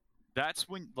 That's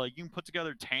when, like, you can put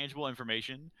together tangible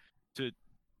information to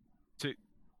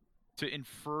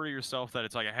infer to yourself that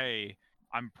it's like, hey,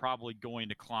 I'm probably going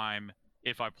to climb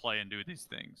if I play and do these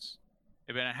things.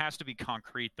 And it has to be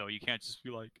concrete, though. You can't just be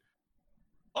like,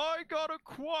 I got a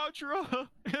Quadra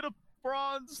in a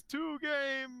Bronze 2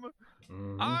 game.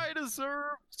 I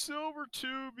deserve Silver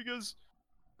 2 because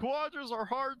Quadras are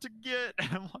hard to get.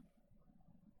 I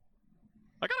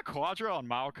got a Quadra on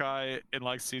Maokai in,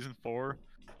 like, Season 4.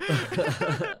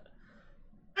 Yeah.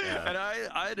 And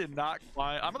I did not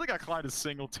climb. I don't think I climbed a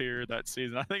single tier that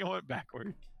season. I think I went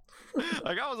backward.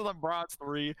 Like, I was in, like, Bronze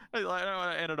 3.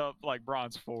 I ended up, like,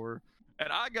 Bronze 4. And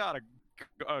I got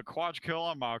a quad kill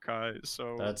on Maokai,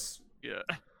 so... Yeah.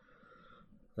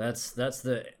 That's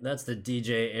the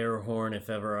DJ air horn if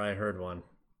ever I heard one.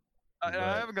 I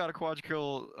haven't got a quad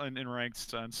kill in ranked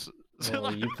since.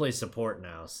 Well, you play support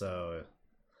now, so...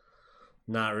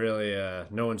 Not really,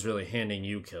 no one's really handing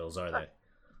you kills, are they?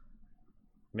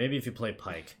 Maybe if you play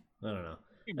Pyke. I don't know.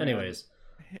 Hey, anyways.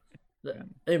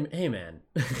 Hey man.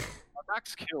 My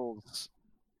max kills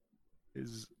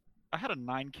is... I had a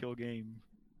 9-kill game,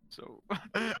 so...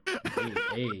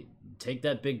 hey, take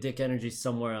that big dick energy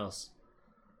somewhere else.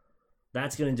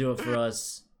 That's gonna do it for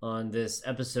us on this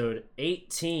episode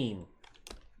 18.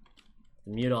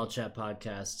 The Mute All Chat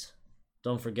podcast.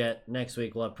 Don't forget, next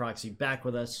week we'll have Proxy back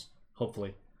with us,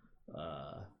 hopefully.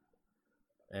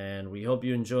 And we hope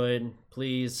you enjoyed.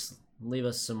 Please leave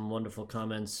us some wonderful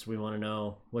comments. We want to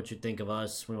know what you think of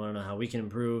us. We want to know how we can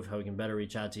improve, how we can better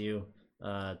reach out to you.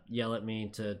 Yell at me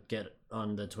to get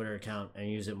on the Twitter account and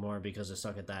use it more because I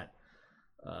suck at that.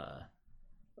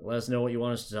 Let us know what you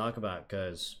want us to talk about,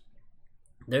 because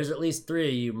there's at least 3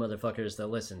 of you motherfuckers that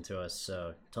listen to us.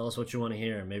 So tell us what you want to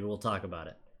hear and maybe we'll talk about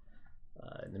it.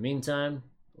 In the meantime,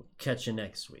 we'll catch you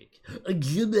next week.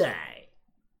 Goodbye.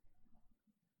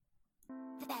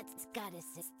 That's gotta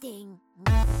sting.